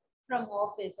house from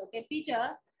office. Okay,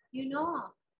 Peter,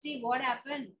 see what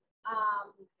happened.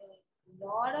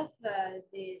 Lot of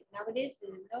nowadays,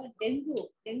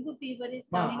 dengue fever is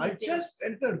Ma, coming. I with it. just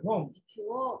entered home.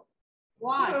 Sure.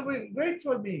 What? Wait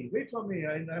for me.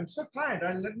 I'm so tired.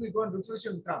 Let me go and refresh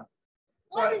and come.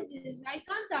 So What is this? I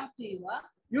can't talk to you. Huh?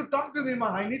 you talk to me, Ma.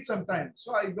 I need some time.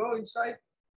 So I go inside,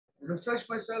 refresh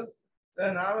myself,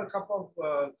 then have a cup of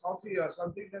coffee or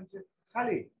something, and say,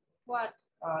 Sally, What?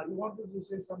 you wanted to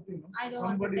say something? No? I don't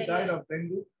want to Somebody tell died you. of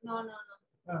dengue. No.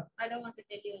 Huh. I don't want to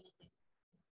tell you anything.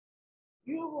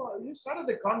 You started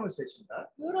the conversation, huh?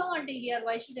 You don't want to hear.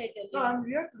 Why should I tell you? No, I'm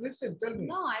here to listen. Tell me.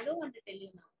 No, I don't want to tell you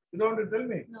now. You don't want to tell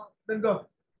me? No. Then go.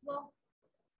 Go.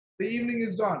 The evening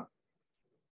is gone.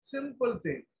 Simple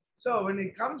thing. So when he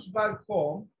comes back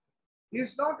home,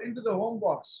 he's not into the home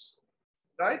box,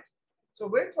 right? So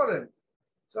wait for him.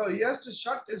 So he has to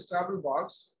shut his travel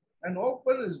box and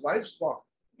open his wife's box.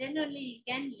 Then only you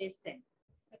can listen.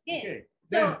 Okay. Okay.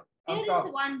 So Then on here top.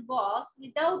 is one box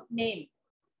without name.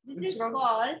 This Which is one?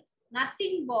 called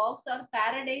nothing box or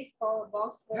paradise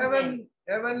box for men.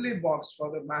 Heavenly box for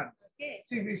the man. Okay.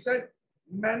 See, we said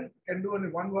men can do only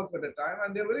one work at a time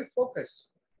and they're very focused.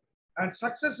 And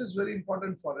success is very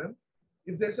important for him.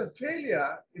 If there's a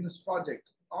failure in his project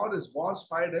or his boss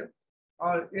fired him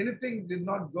or anything did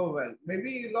not go well,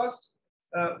 maybe he lost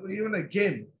even a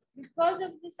game. Because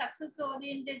of the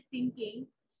success-oriented thinking,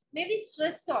 maybe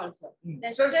stress also.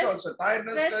 The Stress also,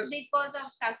 tiredness, stress. because of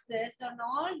success and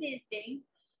all these things,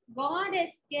 God has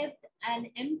kept an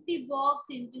empty box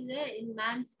in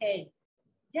man's head,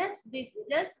 just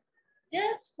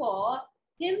for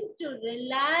him to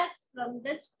relax from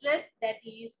the stress that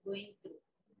he is going through.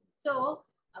 So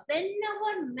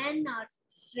whenever men are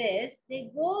stressed,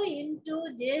 they go into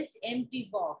this empty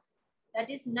box. That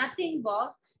is nothing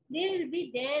box. They will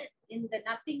be there in the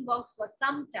nothing box for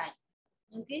some time.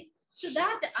 Okay. So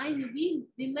that we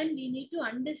women, we need to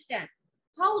understand.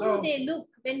 How So- do they look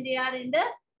when they are in the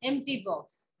empty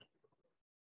box?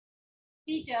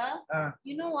 Peter,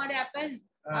 you know what happened?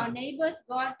 Our neighbors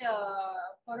got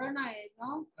corona,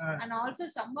 and also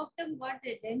some of them got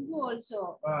dengue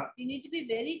also. You need to be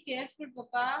very careful,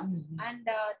 Papa. And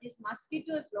these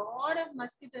mosquitoes, lot of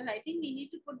mosquitoes. I think we need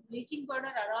to put bleaching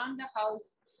powder around the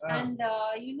house. And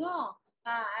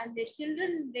and the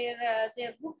children,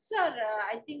 their books are,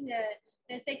 I think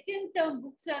the second term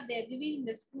books are they're giving in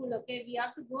the school. Okay, we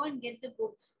have to go and get the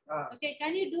books. Okay,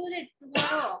 can you do that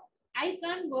tomorrow? I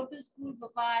can't go to school,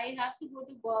 Papa. I have to go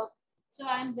to work. So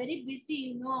I'm very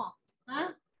busy,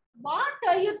 Huh? What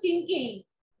are you thinking?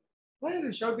 Why are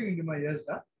you shouting into my ears?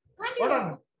 Huh? Can't What you?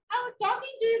 happened? I was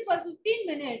talking to you for 15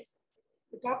 minutes.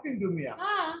 You're talking to me.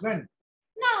 Ah, When?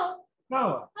 now.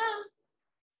 Now?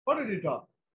 What did you talk?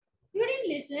 You didn't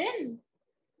listen.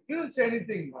 You didn't say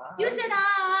anything, ma. You said,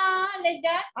 like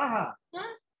that. Aha.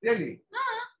 Huh? Really?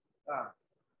 Ah. Ah.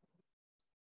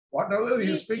 Whatever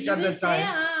you speak you at will that say,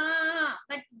 time.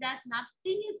 but that's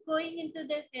nothing is going into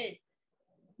their head.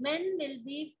 Men will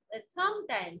be,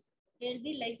 sometimes they'll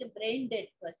be like a brain dead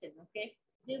person, okay?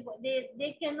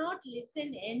 They cannot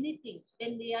listen anything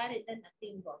when they are in the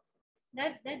nothing box.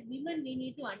 That women we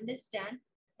need to understand,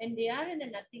 when they are in the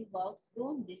nothing box,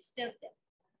 don't disturb them.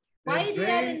 Why they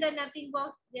are in the nothing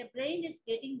box? Their brain is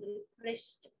getting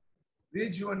refreshed.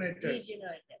 Rejuvenated.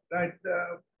 Right.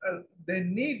 They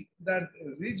need that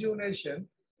rejuvenation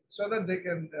so that they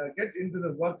can get into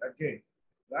the work again.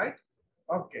 Right?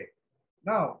 Okay.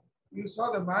 Now, you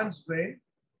saw the man's brain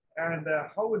and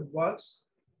how it works.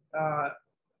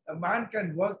 A man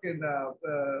can work in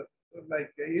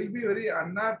like he'll be very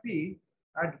unhappy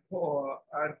at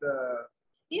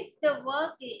if the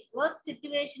work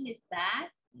situation is bad,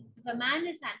 if a man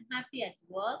is unhappy at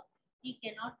work, he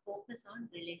cannot focus on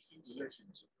relationship.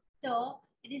 So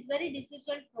it is very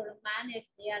difficult for a man if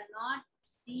they are not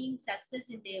seeing success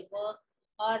in their work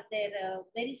or they're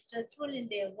very stressful in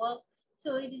their work.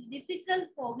 So it is difficult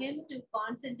for him to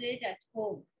concentrate at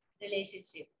home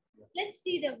relationship. Let's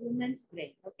see the women's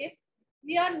brain, okay?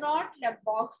 We are not a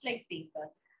box-like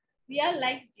thinkers. We are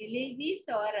like jalebis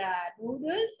or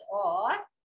noodles, or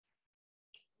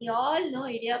we all know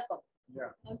idiyappam.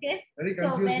 Yeah. Okay. Very so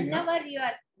confusing, whenever you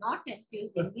are not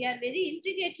confusing, we are very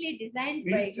intricately designed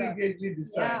by God. Intricately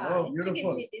designed. Yeah, Oh, beautiful.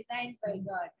 intricately designed by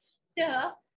God. So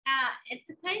it's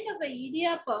a kind of a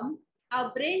idiyappam.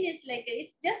 Our brain is like,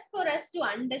 it's just for us to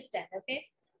understand. Okay.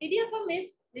 Idiyappam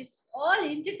is, it's all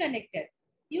interconnected.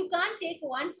 You can't take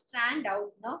one strand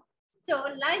out, no? So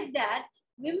like that,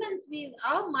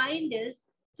 our mind is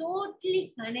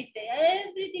totally connected.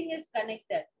 Everything is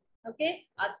connected. Okay.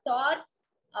 Our thoughts,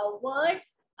 our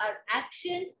words, our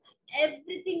actions,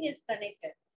 everything is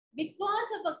connected. Because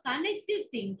of a connective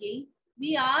thinking,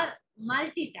 we are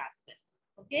multitaskers.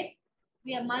 Okay.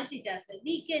 We are multitaskers.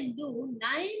 We can do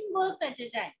 9 work at a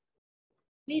time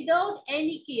without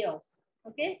any chaos.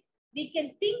 Okay. We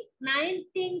can think 9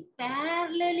 things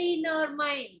parallelly in our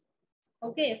mind.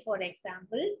 Okay. For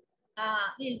example,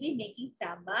 we'll be making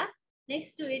sambar.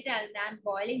 Next to it, I'm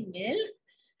boiling milk.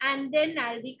 And then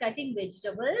I'll be cutting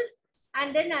vegetables.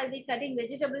 And then I'll be cutting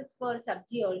vegetables for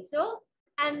sabji also.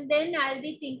 And then I'll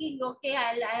be thinking, okay,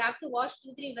 I have to wash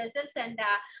 2-3 vessels,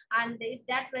 and if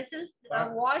that vessels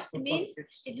washed means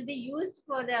it will be used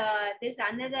for this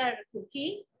another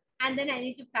cooking. And then I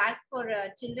need to pack for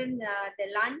children the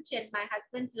lunch, and my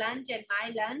husband's lunch, and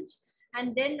my lunch.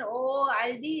 And then,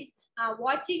 I'll be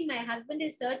watching. My husband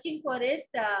is searching for his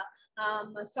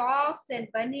socks and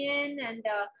banyan and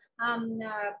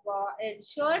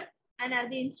shirt, and I'll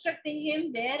be instructing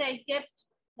him where I kept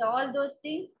all those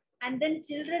things. And then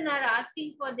children are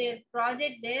asking for their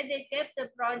project, where they kept the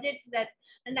project, that,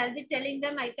 and I'll be telling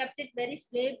them I kept it very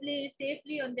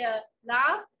safely on the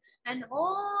loft, and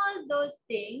all those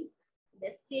things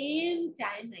the same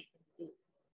time I can do.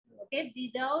 Okay,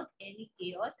 without any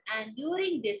chaos. And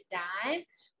during this time,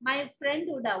 my friend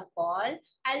would have called.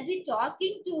 I'll be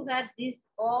talking to her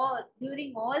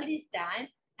during all this time,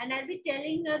 and I'll be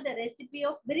telling her the recipe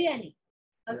of biryani.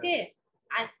 Okay.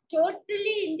 And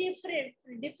totally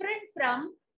different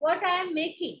from what I am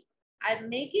making. I'm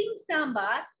making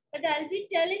sambar, but I'll be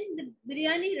telling the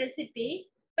biryani recipe,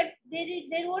 but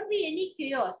there won't be any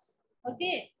chaos.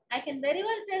 Okay. I can very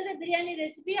well tell the biryani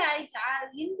recipe.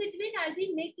 In between, I'll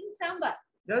be making sambar.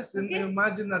 Just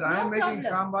imagine that I am making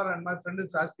sambar and my friend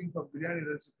is asking for biryani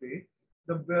recipe.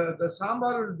 The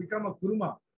sambar will become a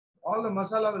kurma. All the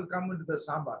masala will come into the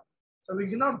sambar. So we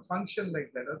cannot function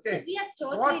like that. Okay.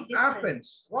 So we are totally different.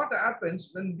 What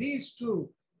happens when these two,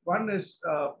 one is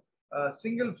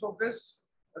single focused,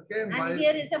 okay, and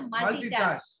here is a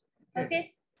multitask.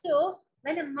 Okay. So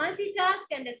when a multitask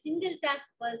and a single task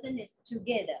person is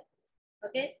together,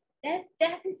 okay,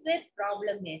 that is where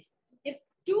problem is. If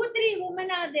 2-3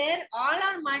 women are there, all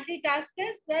are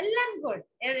multitaskers, well and good,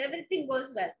 everything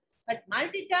goes well. But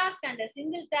multitask and a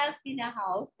single task in a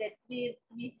house, that we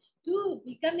two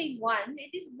becoming one,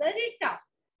 it is very tough.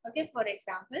 Okay, for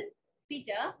example,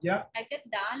 Peter, yeah, I kept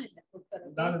dal in the cooker.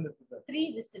 Okay? Dal in the cooker.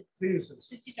 3 whistles. 3 whistles.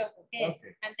 Switch it off. Okay.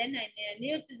 Okay. And then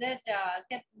near to that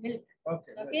kept milk.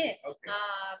 Okay. Okay.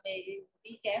 Okay.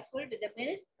 Be careful with the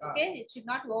milk. Okay. It should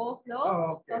not overflow.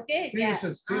 Oh, okay. Okay. 3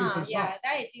 whistles. 3 whistles. Yeah.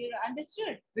 Right. You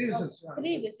understood. 3 whistles.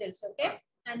 3 whistles. Okay.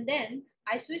 and then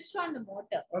I switched on the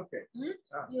motor. Okay.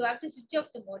 You have to switch off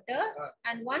the motor,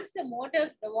 and once the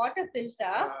water fills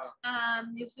up,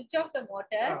 you switch off the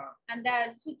motor and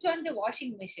then switch on the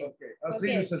washing machine. Okay.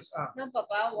 3 whistles. No,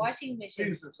 Papa, washing 3 machine.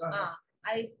 whistles.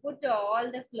 I put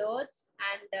all the clothes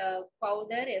and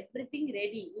powder, everything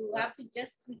ready. You have to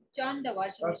just switch on the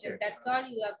washing machine. That's all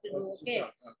you have to do. Okay.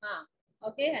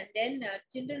 Okay, and then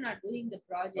children are doing the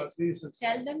project.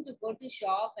 Tell them to go to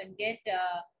shop and get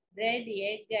bread,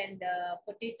 egg, and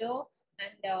potato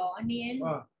and onion.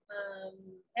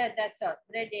 That's all.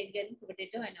 Bread, egg, and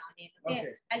potato and onion. Okay.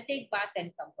 I'll take bath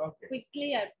and come.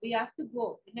 Quickly, we have to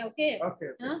go. Okay.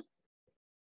 Okay.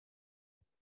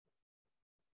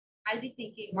 I'll be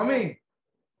thinking. Mommy.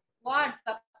 What?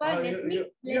 Papa, let me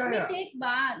take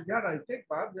bath. Yeah, I take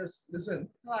bath. Just listen.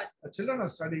 What? The children are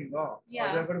studying law.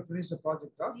 Yeah. They're going to finish the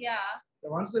project. Yeah.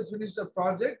 Once they finish the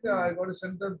project, I got to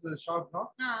send them to the shop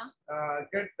now.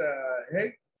 Get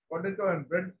egg, potato, and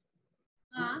bread.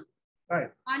 Right.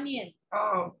 Onion.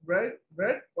 Bread,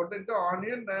 potato,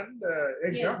 onion, and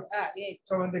egg. Egg.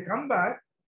 So when they come back,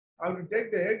 I will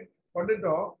take the egg,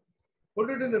 potato,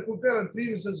 put it in the cooker and 3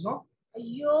 whistles, no?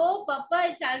 Yo, Papa,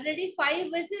 it's already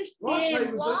 5 whistles. What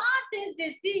 5 whistles? What is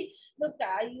this? See, look,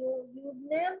 you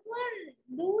never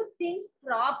do things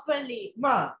properly.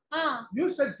 Ma, you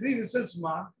said 3 whistles,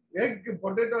 ma. Egg,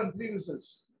 potato, and 3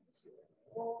 whistles.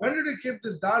 Oh. When did you keep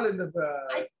this dal in the...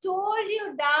 I told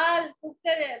you, dal,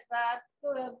 cooker,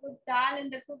 put dal in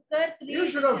the cooker. You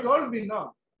should have told me,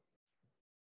 no?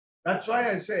 That's why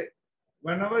I say,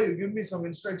 whenever you give me some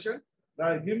instruction,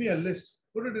 give me a list.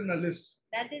 Put it in a list.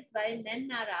 That is why men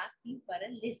are asking for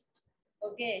a list.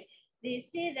 Okay. They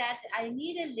say that I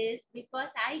need a list because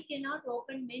I cannot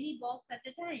open many boxes at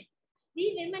a time.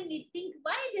 We women, we think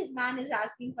why this man is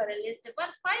asking for a list. But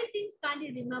 5 things can't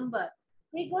you remember?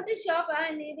 They go to shop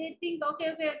and they think,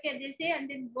 okay. They say and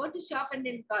then go to shop and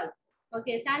then call.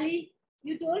 Okay, Sally,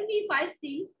 you told me 5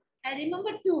 things. I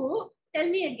remember 2. Tell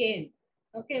me again.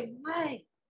 Okay, why?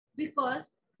 Because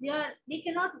they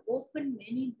cannot open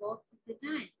many boxes at a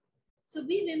time. So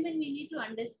we women, we need to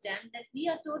understand that we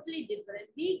are totally different.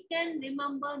 We can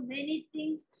remember many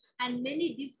things and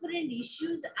many different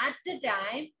issues at a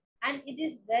time, and it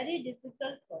is very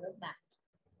difficult for a man.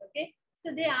 Okay,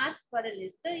 so they ask for a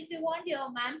list. So if you want your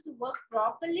man to work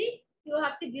properly, you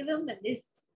have to give him a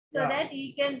list so that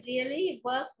he can really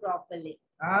work properly.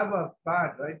 Have a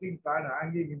writing pad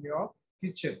hanging in your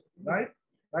kitchen, right?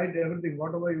 Write everything,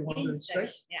 whatever you want to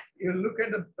instruct. Yeah. You look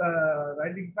at the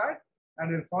writing pad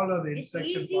and you follow the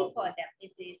instruction. It's easy for them.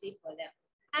 It's easy for them.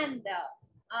 And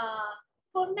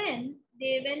for men,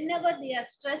 whenever they are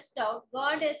stressed out,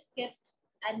 God has kept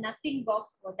a nothing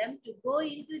box for them to go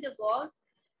into the box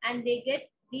and they get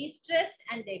de-stressed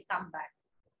and they come back.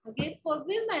 Okay. For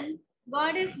women,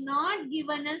 God has not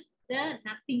given us the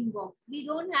nothing box. We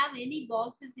don't have any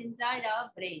boxes inside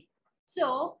our brain.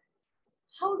 So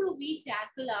how do we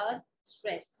tackle our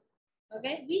stress?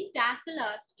 Okay, we tackle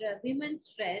our women's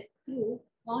stress through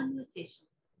conversation.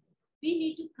 We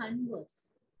need to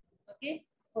converse. Okay,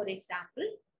 for example,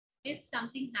 if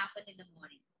something happened in the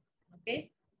morning,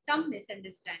 okay, some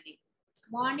misunderstanding.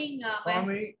 Morning, for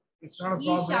me, it's not a he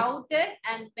problem. shouted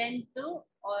and went to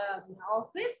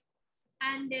office,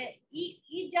 and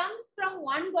he jumps from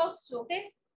one box, okay,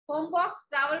 home box,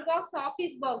 travel box,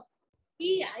 office box.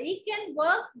 He can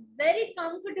work very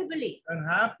comfortably. And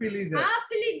happily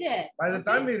there. By the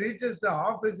time he reaches the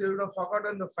office, he would have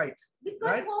forgotten the fight.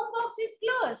 Because home box is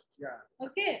closed. Yeah.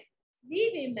 Okay.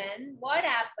 We women, what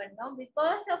happened now?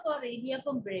 Because of our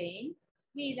idiom brain,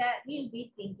 we'll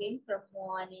be thinking from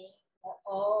morning,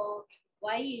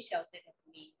 why he shouted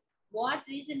at me? What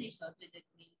reason he shouted at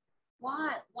me?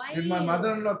 Why? Did my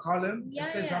mother-in-law call him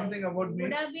and say something about me?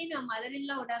 Would have been a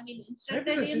mother-in-law would have been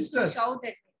instructed him to shout at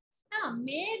me.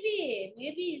 Maybe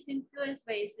he's influenced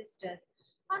by his sisters,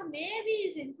 or maybe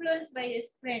he's influenced by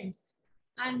his friends.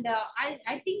 And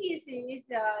I think he's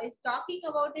talking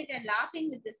about it and laughing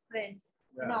with his friends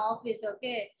in the office.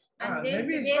 Okay, and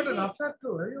maybe he's got an affair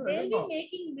too. They'll be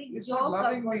making big jokes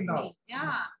about me.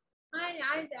 Yeah,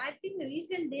 I think the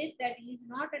recent days that he's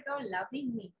not at all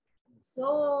loving me.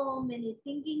 So many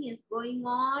thinking is going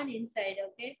on inside.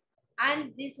 Okay,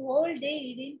 and this whole day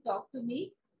he didn't talk to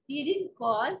me. He didn't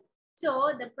call.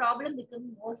 So the problem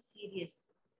becomes more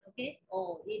serious. Okay.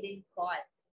 Oh, he didn't call.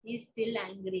 He's still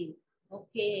angry.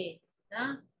 Okay.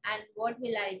 And what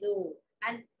will I do?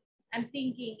 And I'm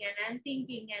thinking and I'm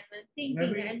thinking and I'm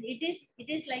thinking. Maybe. And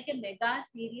it is like a mega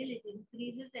serial. It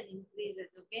increases and increases.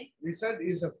 Okay. We said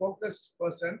he's a focused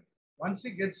person. Once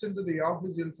he gets into the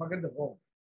office, he'll forget the home.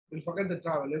 He'll forget the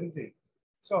travel, everything.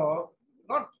 So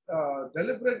not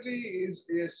deliberately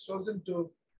is chosen to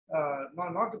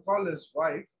not to call his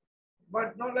wife,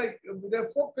 but not like they're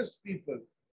focused people.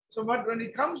 So, but when he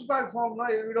comes back home, now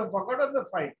he would have forgotten the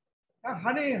fight.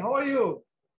 Honey, how are you?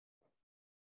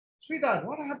 Sweetheart,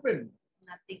 what happened?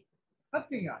 Nothing.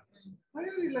 Nothing. Why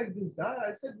are you like this, da?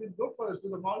 I said we'll go to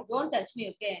the mall. Don't touch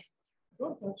me, okay?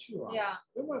 Don't touch you. Yeah.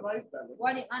 You're my wife, darling.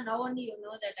 What? Now only you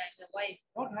know that I'm your wife.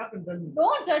 What happened? Tell me.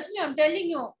 Don't touch me, I'm telling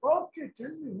you. Okay,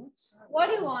 tell me what's happened. What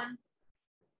do you want?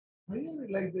 Why are you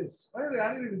like this? Why are you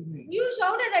angry with me? You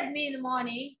shouted at me in the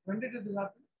morning. When did it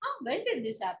happen? When did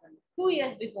this happen? 2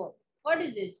 years before. What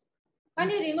is this? Can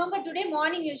you remember today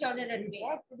morning you shouted at me?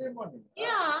 What today morning?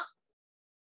 Yeah.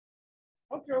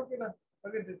 Okay, then.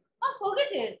 Forget it. Oh,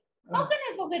 forget it. How can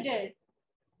I forget it?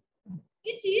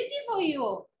 It's easy for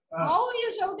you. How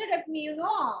you shouted at me, you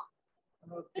know.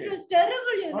 Okay. It was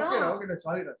terrible, you know. Okay.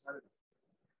 Sorry.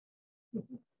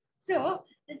 So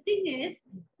the thing is,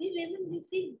 we women we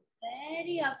feel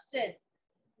very upset.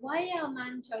 Why a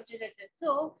man shouted at us?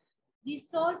 So we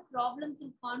solve problems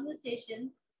through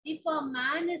conversation. If a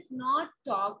man is not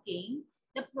talking,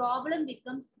 the problem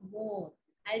becomes more.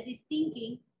 I'll be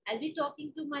thinking, I'll be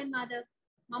talking to my mother,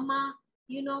 Mama,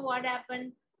 you know what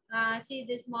happened? See,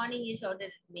 this morning he shouted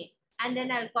at me. And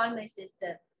then I'll call my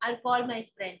sister. I'll call my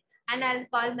friend. And I'll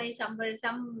call my some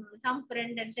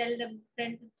friend and tell the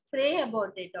friend to pray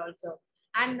about it also.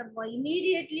 And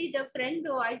immediately the friend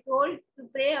who I told to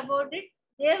pray about it,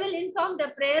 they will inform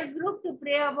the prayer group to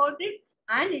pray about it.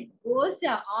 And it goes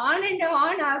on and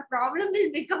on. Our problem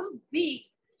will become big.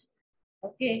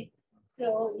 Okay.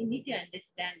 So you need to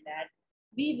understand that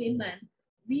we women,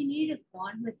 we need a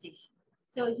conversation.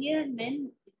 So here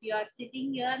men, if you are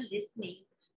sitting here listening,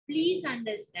 please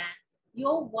understand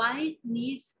your wife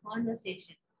needs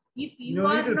conversation. If you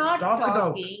are not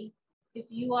talking, if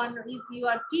you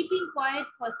are keeping quiet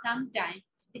for some time,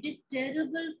 it is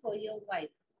terrible for your wife.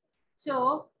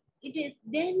 So it is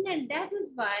then, and that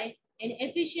is why in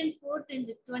Ephesians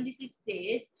 4:26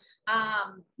 says,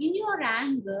 in your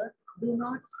anger, do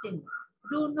not sin.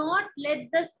 Do not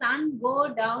let the sun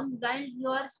go down while you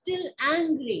are still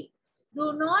angry.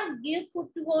 Do not give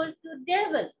foothold to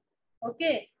devil.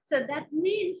 Okay, so that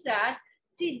means that,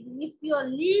 see, if you are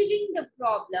leaving the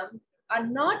problem or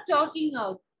not talking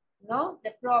out,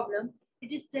 the problem,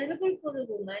 it is terrible for the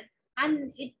woman,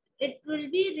 and it will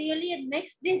be really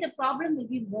next day the problem will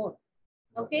be more.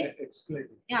 Okay.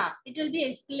 Escalating. Yeah, it will be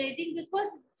escalating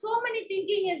because so many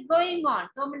thinking is going on.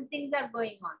 So many things are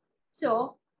going on.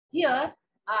 So here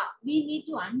we need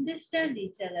to understand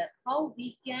each other, how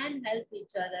we can help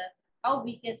each other, how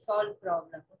we can solve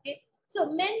problems. Okay.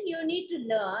 So men, you need to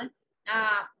learn.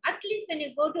 At least when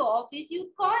you go to office,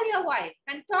 you call your wife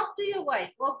and talk to your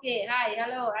wife. Okay, hi,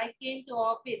 hello, I came to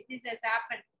office. This has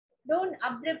happened. Don't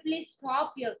abruptly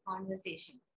stop your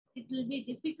conversation. It will be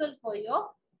difficult for your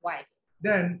wife.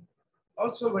 Then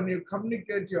also when you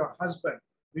communicate to your husband,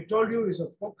 we told you he's a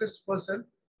focused person.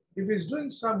 If he's doing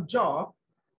some job,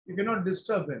 you cannot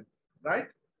disturb him, right?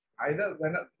 Either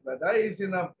whether he's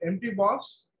in an empty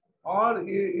box or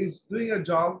he is doing a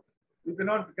job, you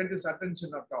cannot get his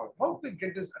attention at all. How to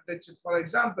get his attention? For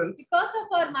example, because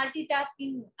of our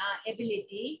multitasking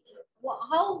ability,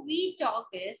 how we talk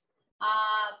is,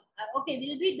 okay,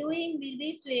 we'll be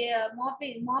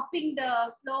mopping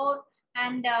the floor,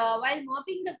 and while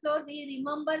mopping the floor, we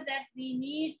remember that we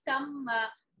need some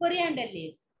coriander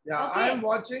leaves. Yeah, okay? I am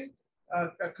watching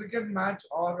a cricket match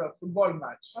or a football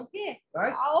match. Okay.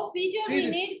 Right? Oh, Pijo, we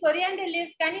need coriander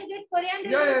leaves. Can you get coriander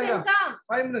leaves and come?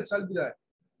 5 minutes, I'll be there.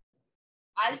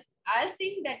 I'll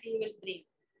think that you will bring.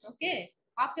 Okay.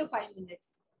 After 5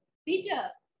 minutes. Peter.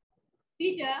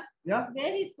 Yeah.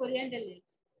 Where is coriander leaves?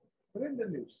 Coriander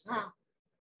leaves.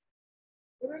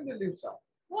 Coriander leaves are.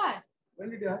 What? When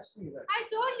did you ask me that? I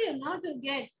told you not to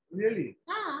get. Really?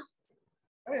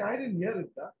 I didn't hear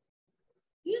it.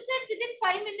 You said within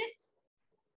 5 minutes.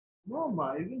 No,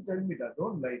 ma, you didn't tell me that.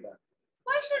 Don't lie that.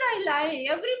 Why should I lie?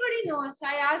 Everybody knows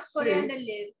I asked coriander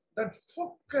leaves. That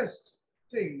focused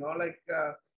thing,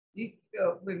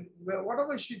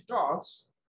 whatever she talks,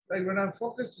 like when I'm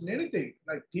focused in anything,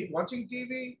 like watching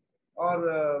TV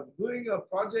or doing a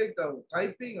project or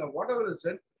typing or whatever it is,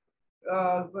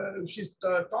 if she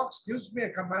talks, gives me a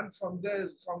command from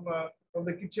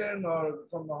the kitchen or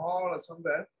from the hall or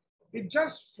somewhere, it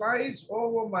just flies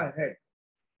over my head.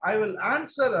 I will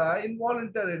answer her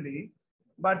involuntarily,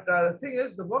 but the thing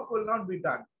is, the work will not be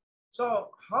done. So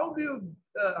how do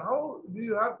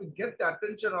you have to get the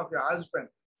attention of your husband?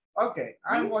 Okay,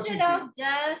 I'm watching. Instead of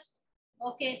just,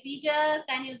 okay, Peter,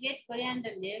 can you get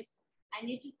coriander leaves? I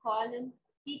need to call him,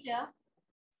 Peter,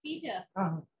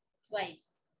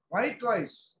 twice. Why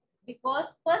twice?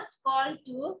 Because first call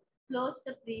to close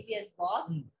the previous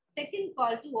box, second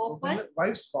call to open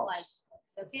wife's box. wife's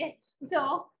box. Okay.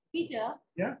 So Peter,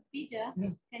 Yeah. Peter,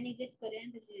 Yeah. can you get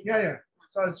coriander leaves? Yeah, yeah.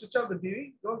 So I'll switch off the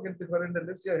TV. Go get the coriander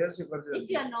leaves. Yeah, here's your coriander If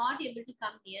leaves. you are not able to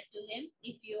come near to him,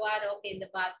 if you are okay in the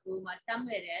bathroom or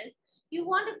somewhere else, you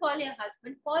want to call your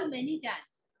husband, call many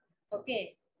times.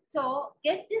 Okay. So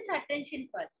get his attention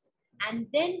first and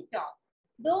then talk.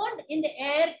 Don't in the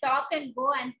air talk and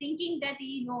go and thinking that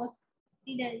he knows.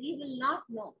 He will not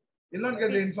know. You'll not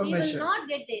get the He information. will not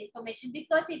get the information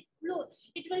because it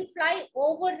will fly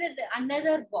over the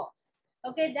another box.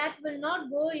 Okay, that will not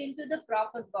go into the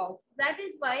proper box. That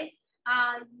is why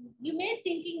you may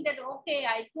thinking that okay,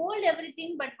 I told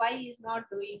everything, but why he is not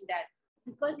doing that?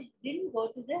 Because it didn't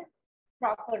go to the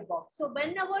proper box. So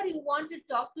whenever you want to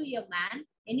talk to your man,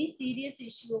 any serious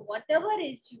issue, whatever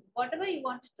you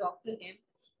want to talk to him,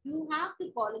 you have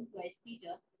to call him twice,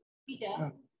 Peter,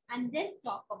 and then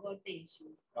talk about the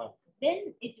issues.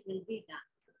 Then it will be done.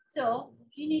 So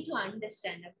you need to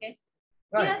understand, okay?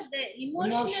 Right. Here,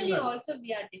 emotionally Emotional. also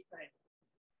we are different.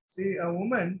 See, a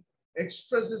woman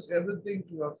expresses everything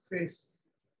to her face.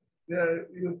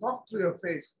 You talk through your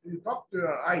face, you talk to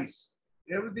your eyes,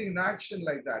 everything in action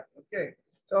like that. Okay.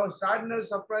 So sadness,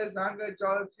 surprise, anger,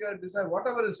 joy, fear, desire,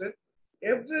 whatever is it,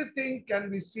 everything can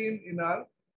be seen in our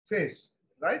face,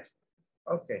 right?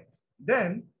 Okay.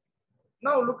 Then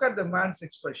now look at the man's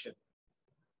expression.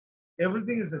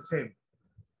 Everything is the same,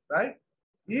 right?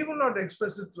 He will not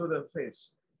express it through the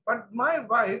face. But my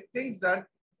wife thinks that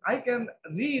I can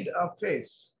read her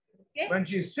face. Okay. When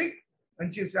she's sick,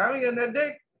 when she's having a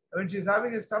headache, when she's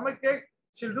having a stomach ache,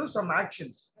 she'll do some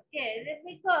actions. Okay,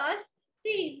 because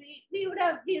see, we would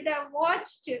have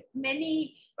watched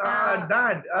many. Dad,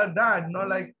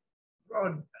 like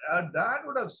her dad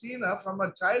would have seen her from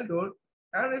her childhood,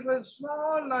 and if a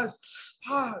small noise,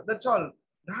 that's all.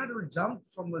 Dad will jump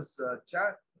from his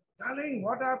chair. Darling,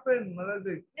 what happened?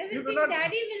 Everything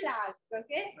daddy will ask,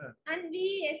 okay? And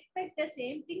we expect the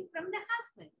same thing from the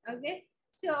husband, okay?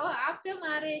 So after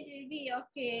marriage, it will be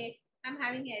okay. I'm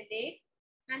having a headache,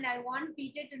 and I want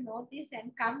Peter to notice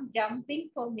and come jumping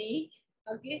for me,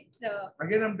 okay? So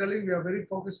again, I'm telling you, we are very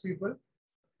focused people.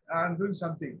 I'm doing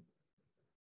something.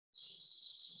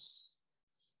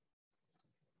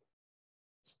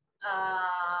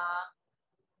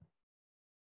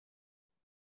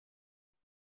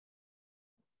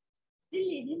 Still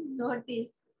he didn't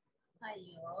notice.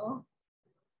 Ayo.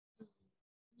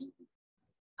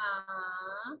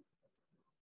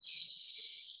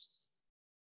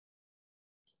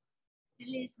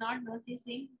 Still he's not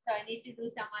noticing, so I need to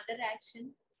do some other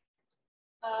action.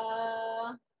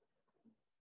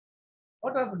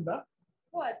 What happened, da?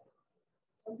 What?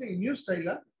 Something new style,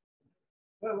 huh?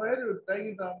 Why are you tying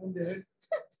it around the head?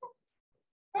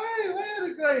 Why are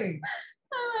you crying?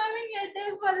 I'm having a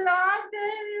headache for long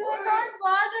time. You are not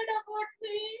bothered about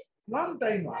me. Long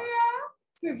time, huh? Yeah.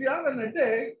 See, if you have a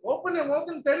headache, open your mouth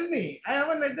and tell me, I have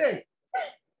a headache.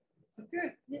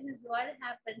 Okay? This is what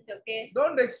happens, okay?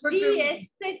 Don't expect We him.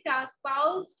 expect our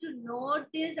spouse to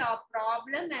notice our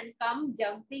problem and come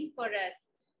jumping for us.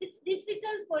 It's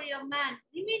difficult for your man.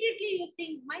 Immediately you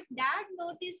think, my dad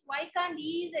noticed, why can't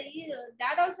he?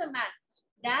 Dad also man.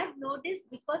 Dad noticed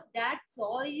because dad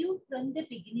saw you from the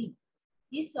beginning.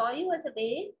 He saw you as a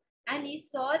babe and he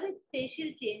saw the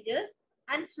facial changes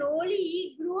and slowly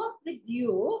he grew up with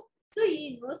you. So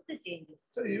he knows the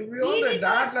changes. So if you want a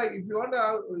dad like, if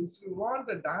you want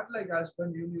a dad like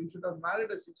husband, you should have married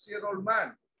a 60-year-old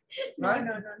man. Right?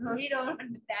 No. We don't want a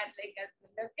dad like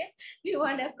husband, okay? We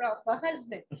want a proper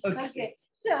husband. Okay.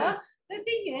 So the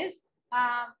thing is,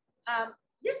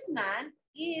 this man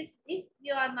is, if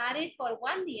you are married for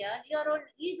 1 year,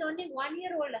 he's only 1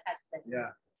 year old husband. Yeah.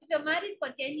 If you're married for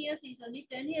 10 years, he's only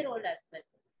 10-year-old husband.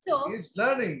 So he's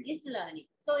learning.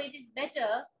 So it is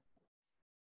better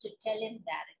to tell him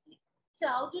directly. So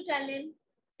how to tell him?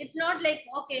 It's not like,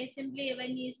 okay, simply when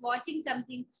he is watching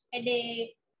something a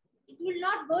day, it will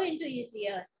not go into his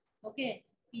ears. Okay,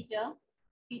 Peter,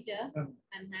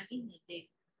 I'm having a headache.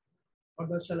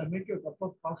 Shall I make you a cup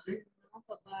of coffee? No,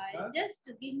 Papa, just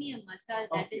give me a massage,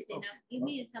 that is enough. Give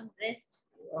me some rest.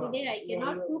 Today I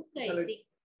cannot cook, I think.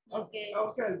 Okay.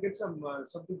 Okay, I'll get some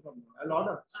something from I'll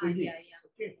order. Yeah.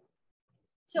 Okay.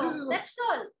 So that's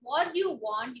all. What you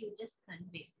want, you just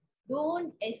convey.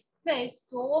 Don't expect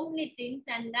so many things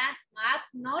and that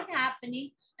not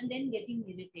happening and then getting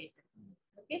irritated.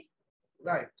 Okay?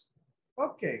 Right.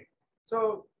 Okay.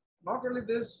 So not only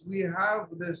this, we have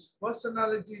this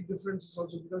personality differences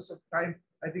also because of time.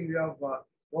 I think we have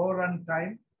overrun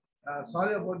time.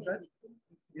 Sorry about that.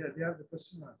 Yeah, they have the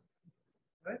question mark.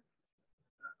 Right?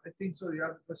 I think so. You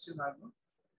have a question, Arno?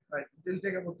 Right. It will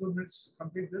take about 2 minutes to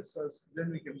complete this, so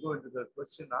then we can go into the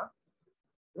question now.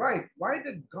 Right. Why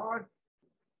did God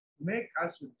make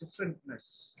us with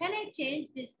differentness? Can I change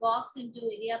this box into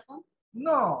idiyappam?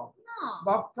 No. No.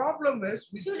 But problem is,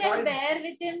 we Should I tried. bear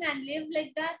with him and live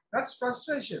like that? That's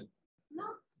frustration. No,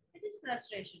 it is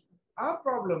frustration. Our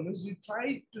problem is we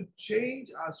try to change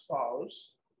our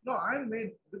spouse. No, I'm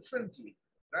made differently.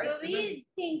 Right? So we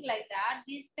think like that.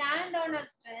 We stand on our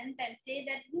strength and say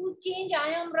that you change, I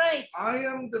am right. I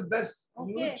am the best.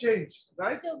 You Okay. change.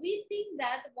 Right? So we think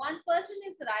that one person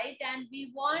is right and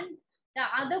we want the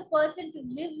other person to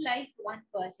live like one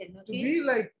person. To Okay. be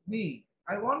like me.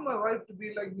 I want my wife to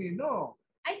be like me. No.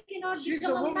 I cannot She's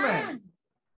become a a woman. man.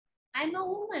 I'm a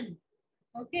woman.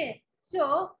 Okay.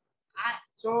 So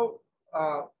So,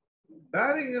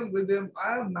 bearing him with him,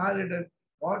 I have married him.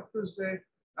 What to say?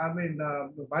 I mean,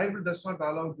 the Bible does not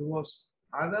allow divorce.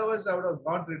 Otherwise, I would have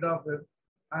got rid of him.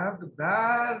 I have to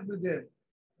bear with him.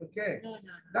 Okay? no.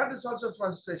 That is also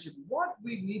frustration. What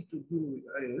we need to do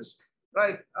is,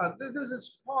 right, this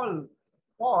is Paul.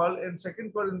 Paul in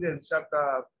 2 Corinthians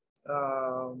chapter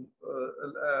 12,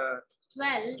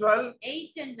 12.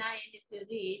 8 and 9, if you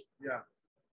read, Yeah.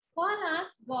 Paul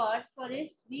asked God for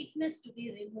his weakness to be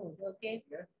removed. Okay.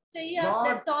 Yes. So he asked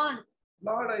the Lord, thorn.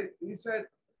 Lord, he said,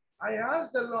 I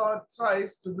asked the Lord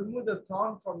thrice to remove the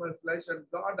thorn from my flesh, and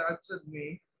God answered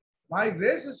me, my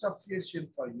grace is sufficient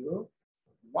for you.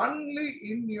 Only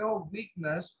in your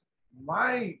weakness,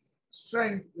 my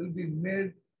strength will be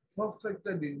made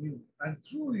perfected in you and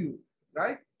through you,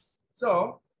 right?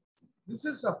 So, this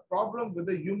is a problem with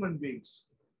the human beings.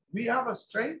 We have a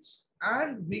strength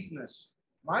and weakness.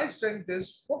 My strength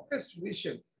is focused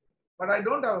vision, but I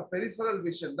don't have a peripheral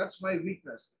vision. That's my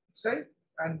weakness. Strength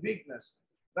and weakness,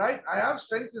 right? I have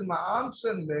strength in my arms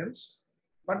and limbs,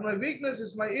 but my weakness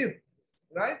is my hip,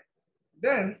 right?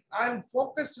 Then I'm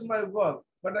focused in my work,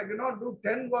 but I cannot do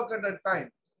 10 work at a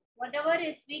time. Whatever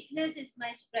is weakness is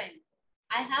my strength.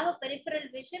 I have a peripheral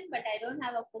vision, but I don't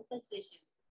have a focus vision.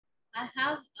 I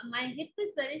have my hip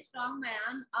is very strong. My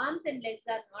arms and legs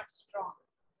are not strong.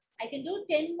 I can do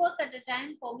 10 work at a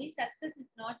time. For me, success is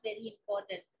not very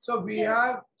important. So we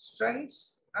have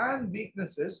strengths and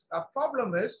weaknesses. Our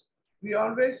problem is we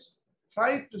always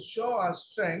try to show our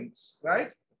strengths,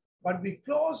 right? But we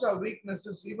close our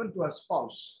weaknesses even to our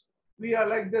spouse. We are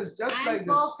like this, just I'm like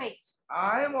this. perfect.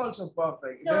 I am also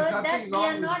perfect. So There's that nothing we wrong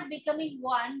are with not becoming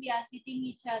one, we are hitting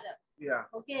each other. Yeah.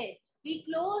 Okay. We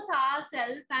close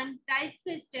ourselves and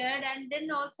tight-fisted and then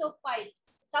also fight.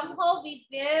 Somehow we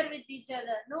bear with each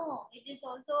other. No, it is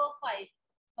also a fight.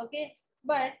 Okay.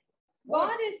 But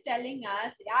God is telling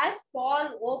us, as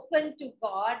Paul opened to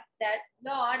God, that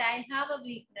Lord, I have a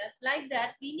weakness. Like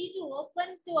that, we need to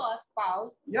open to our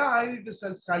spouse. Yeah, I need to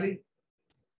tell Sally,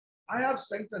 I have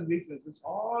strengths and weaknesses.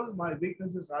 All my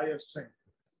weaknesses are your strength.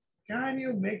 Can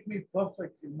you make me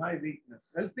perfect in my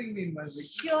weakness? Helping me in my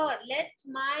weakness. Sure, let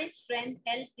my strength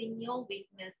help in your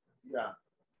weakness. Yeah.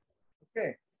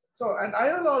 Okay. So, and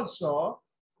I will also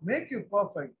make you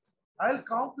perfect. I'll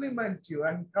complement you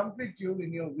and complete you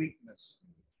in your weakness.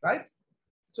 Right?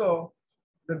 So,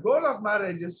 the goal of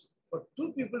marriage is for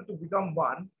two people to become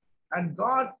one, and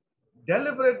God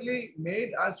deliberately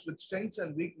made us with strengths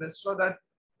and weakness so that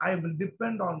I will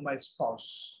depend on my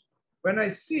spouse. When I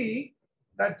see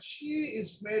that she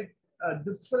is made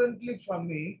differently from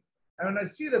me, and when I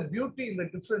see the beauty in the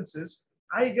differences,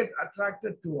 I get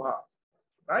attracted to her.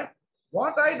 Right?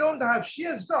 What I don't have, she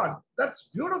has got. That's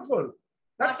beautiful.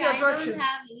 That's What the I attraction. don't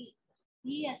have,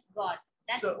 he has got.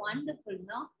 That's So- wonderful,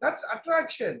 no? That's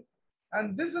attraction.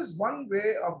 And this is one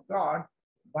way of God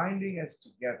binding us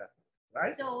together.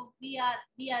 Right? So we are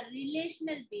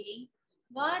relational beings.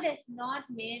 God has not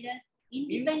made us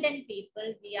independent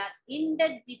people. We are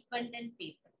interdependent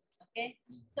people. Okay.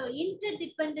 So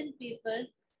interdependent people,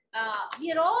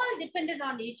 we are all dependent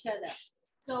on each other.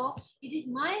 So it is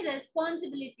my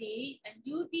responsibility and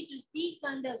duty to seek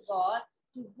under God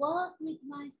to work with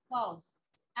my spouse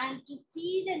and to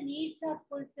see the needs are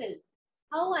fulfilled.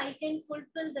 How I can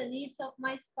fulfill the needs of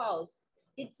my spouse.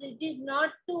 It is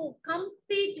not to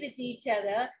compete with each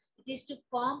other, it is to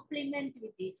complement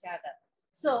with each other.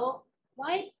 So,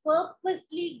 why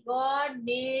purposely God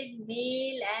made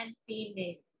male and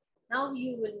female? Now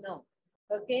you will know.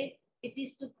 Okay? It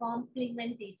is to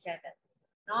complement each other,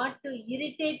 not to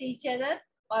irritate each other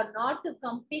or not to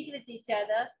compete with each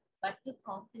other, but to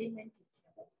complement each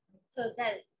other. So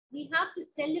that we have to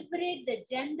celebrate the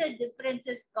gender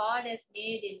differences God has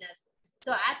made in us.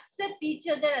 So accept each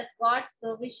other as God's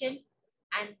provision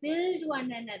and build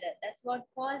one another. That's what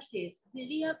Paul says.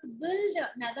 We have to build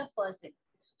another person.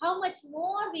 how much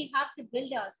more we have to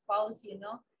build our spouse, you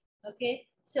know. Okay,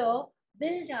 so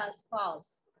build our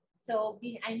spouse. So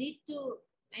I need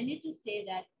to say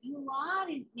that you are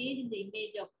made in the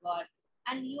image of God,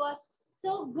 and you are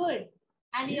so good,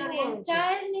 and You you're are also-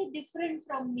 entirely different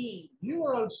from me. You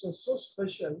are also so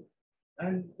special,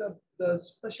 and the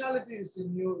speciality is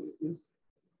in you is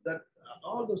that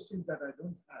all those things that I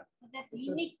don't have. That It's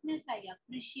a- uniqueness I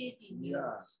appreciate in you.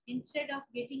 Yeah. Instead of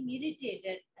getting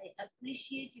irritated, I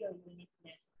appreciate your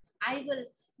uniqueness. I will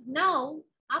now,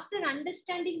 after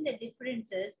understanding the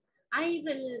differences, I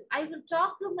will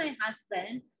talk to my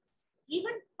husband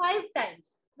even 5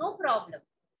 times, no problem.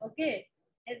 Okay.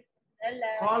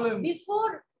 Call him.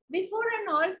 Before and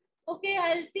all, okay,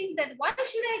 I'll think that why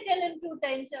should I tell him 2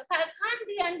 times? Can't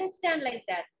he understand like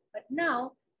that? But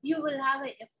now you will have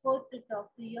an effort to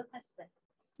talk to your husband.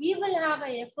 He will have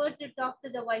an effort to talk to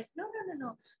the wife. No.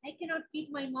 I cannot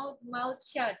keep my mouth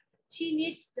shut.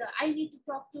 I need to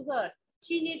talk to her.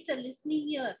 She needs a listening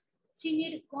ear. She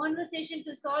needs a conversation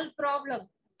to solve problem.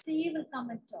 So he will come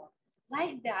and talk.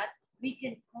 Like that, we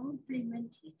can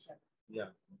complement each other. Yeah.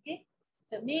 Okay.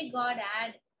 So may God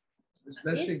add His His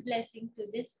blessing. blessing to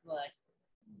this word.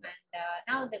 And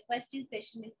now the question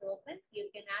session is open. You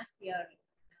can ask your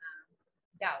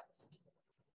doubts.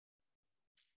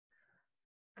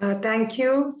 Thank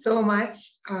you so much,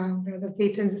 Brother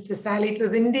Pete and Sister Sally. It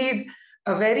was indeed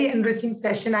a very enriching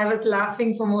session. I was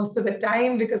laughing for most of the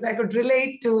time because I could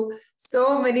relate to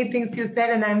so many things you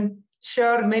said, and I'm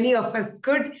sure many of us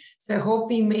could. So I hope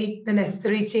we make the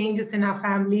necessary changes in our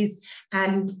families.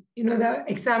 And, you know, the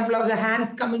example of the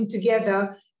hands coming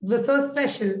together was so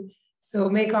special. So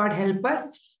may God help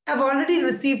us. I've already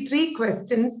received 3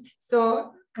 questions.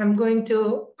 So I'm going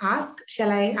to ask.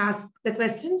 Shall I ask the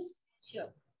questions? Sure.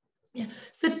 Yeah.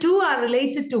 So 2 are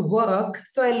related to work.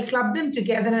 So I'll club them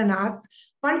together and ask.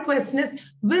 One question is,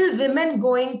 will women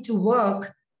going to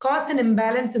work cause an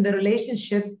imbalance in the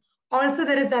relationship? Also,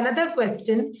 there is another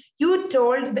question. You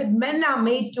told that men are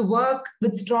made to work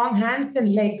with strong hands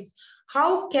and legs.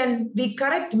 How can we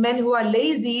correct men who are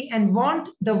lazy and want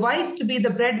the wife to be the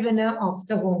breadwinner of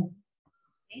the home?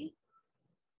 Okay.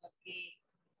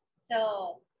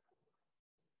 So,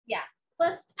 yeah.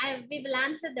 First, we will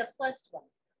answer the first one.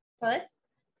 First,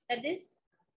 that is,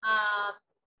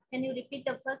 can you repeat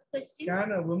the first question?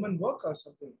 Can a woman work or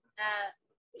something?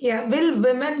 Yeah, will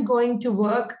women going to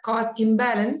work cause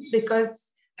imbalance because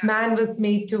man was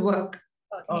made to work?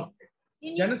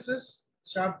 Okay. Genesis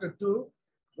chapter 2,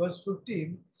 verse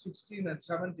 15, 16, and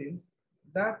 17.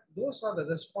 Those are the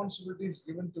responsibilities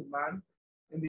given to man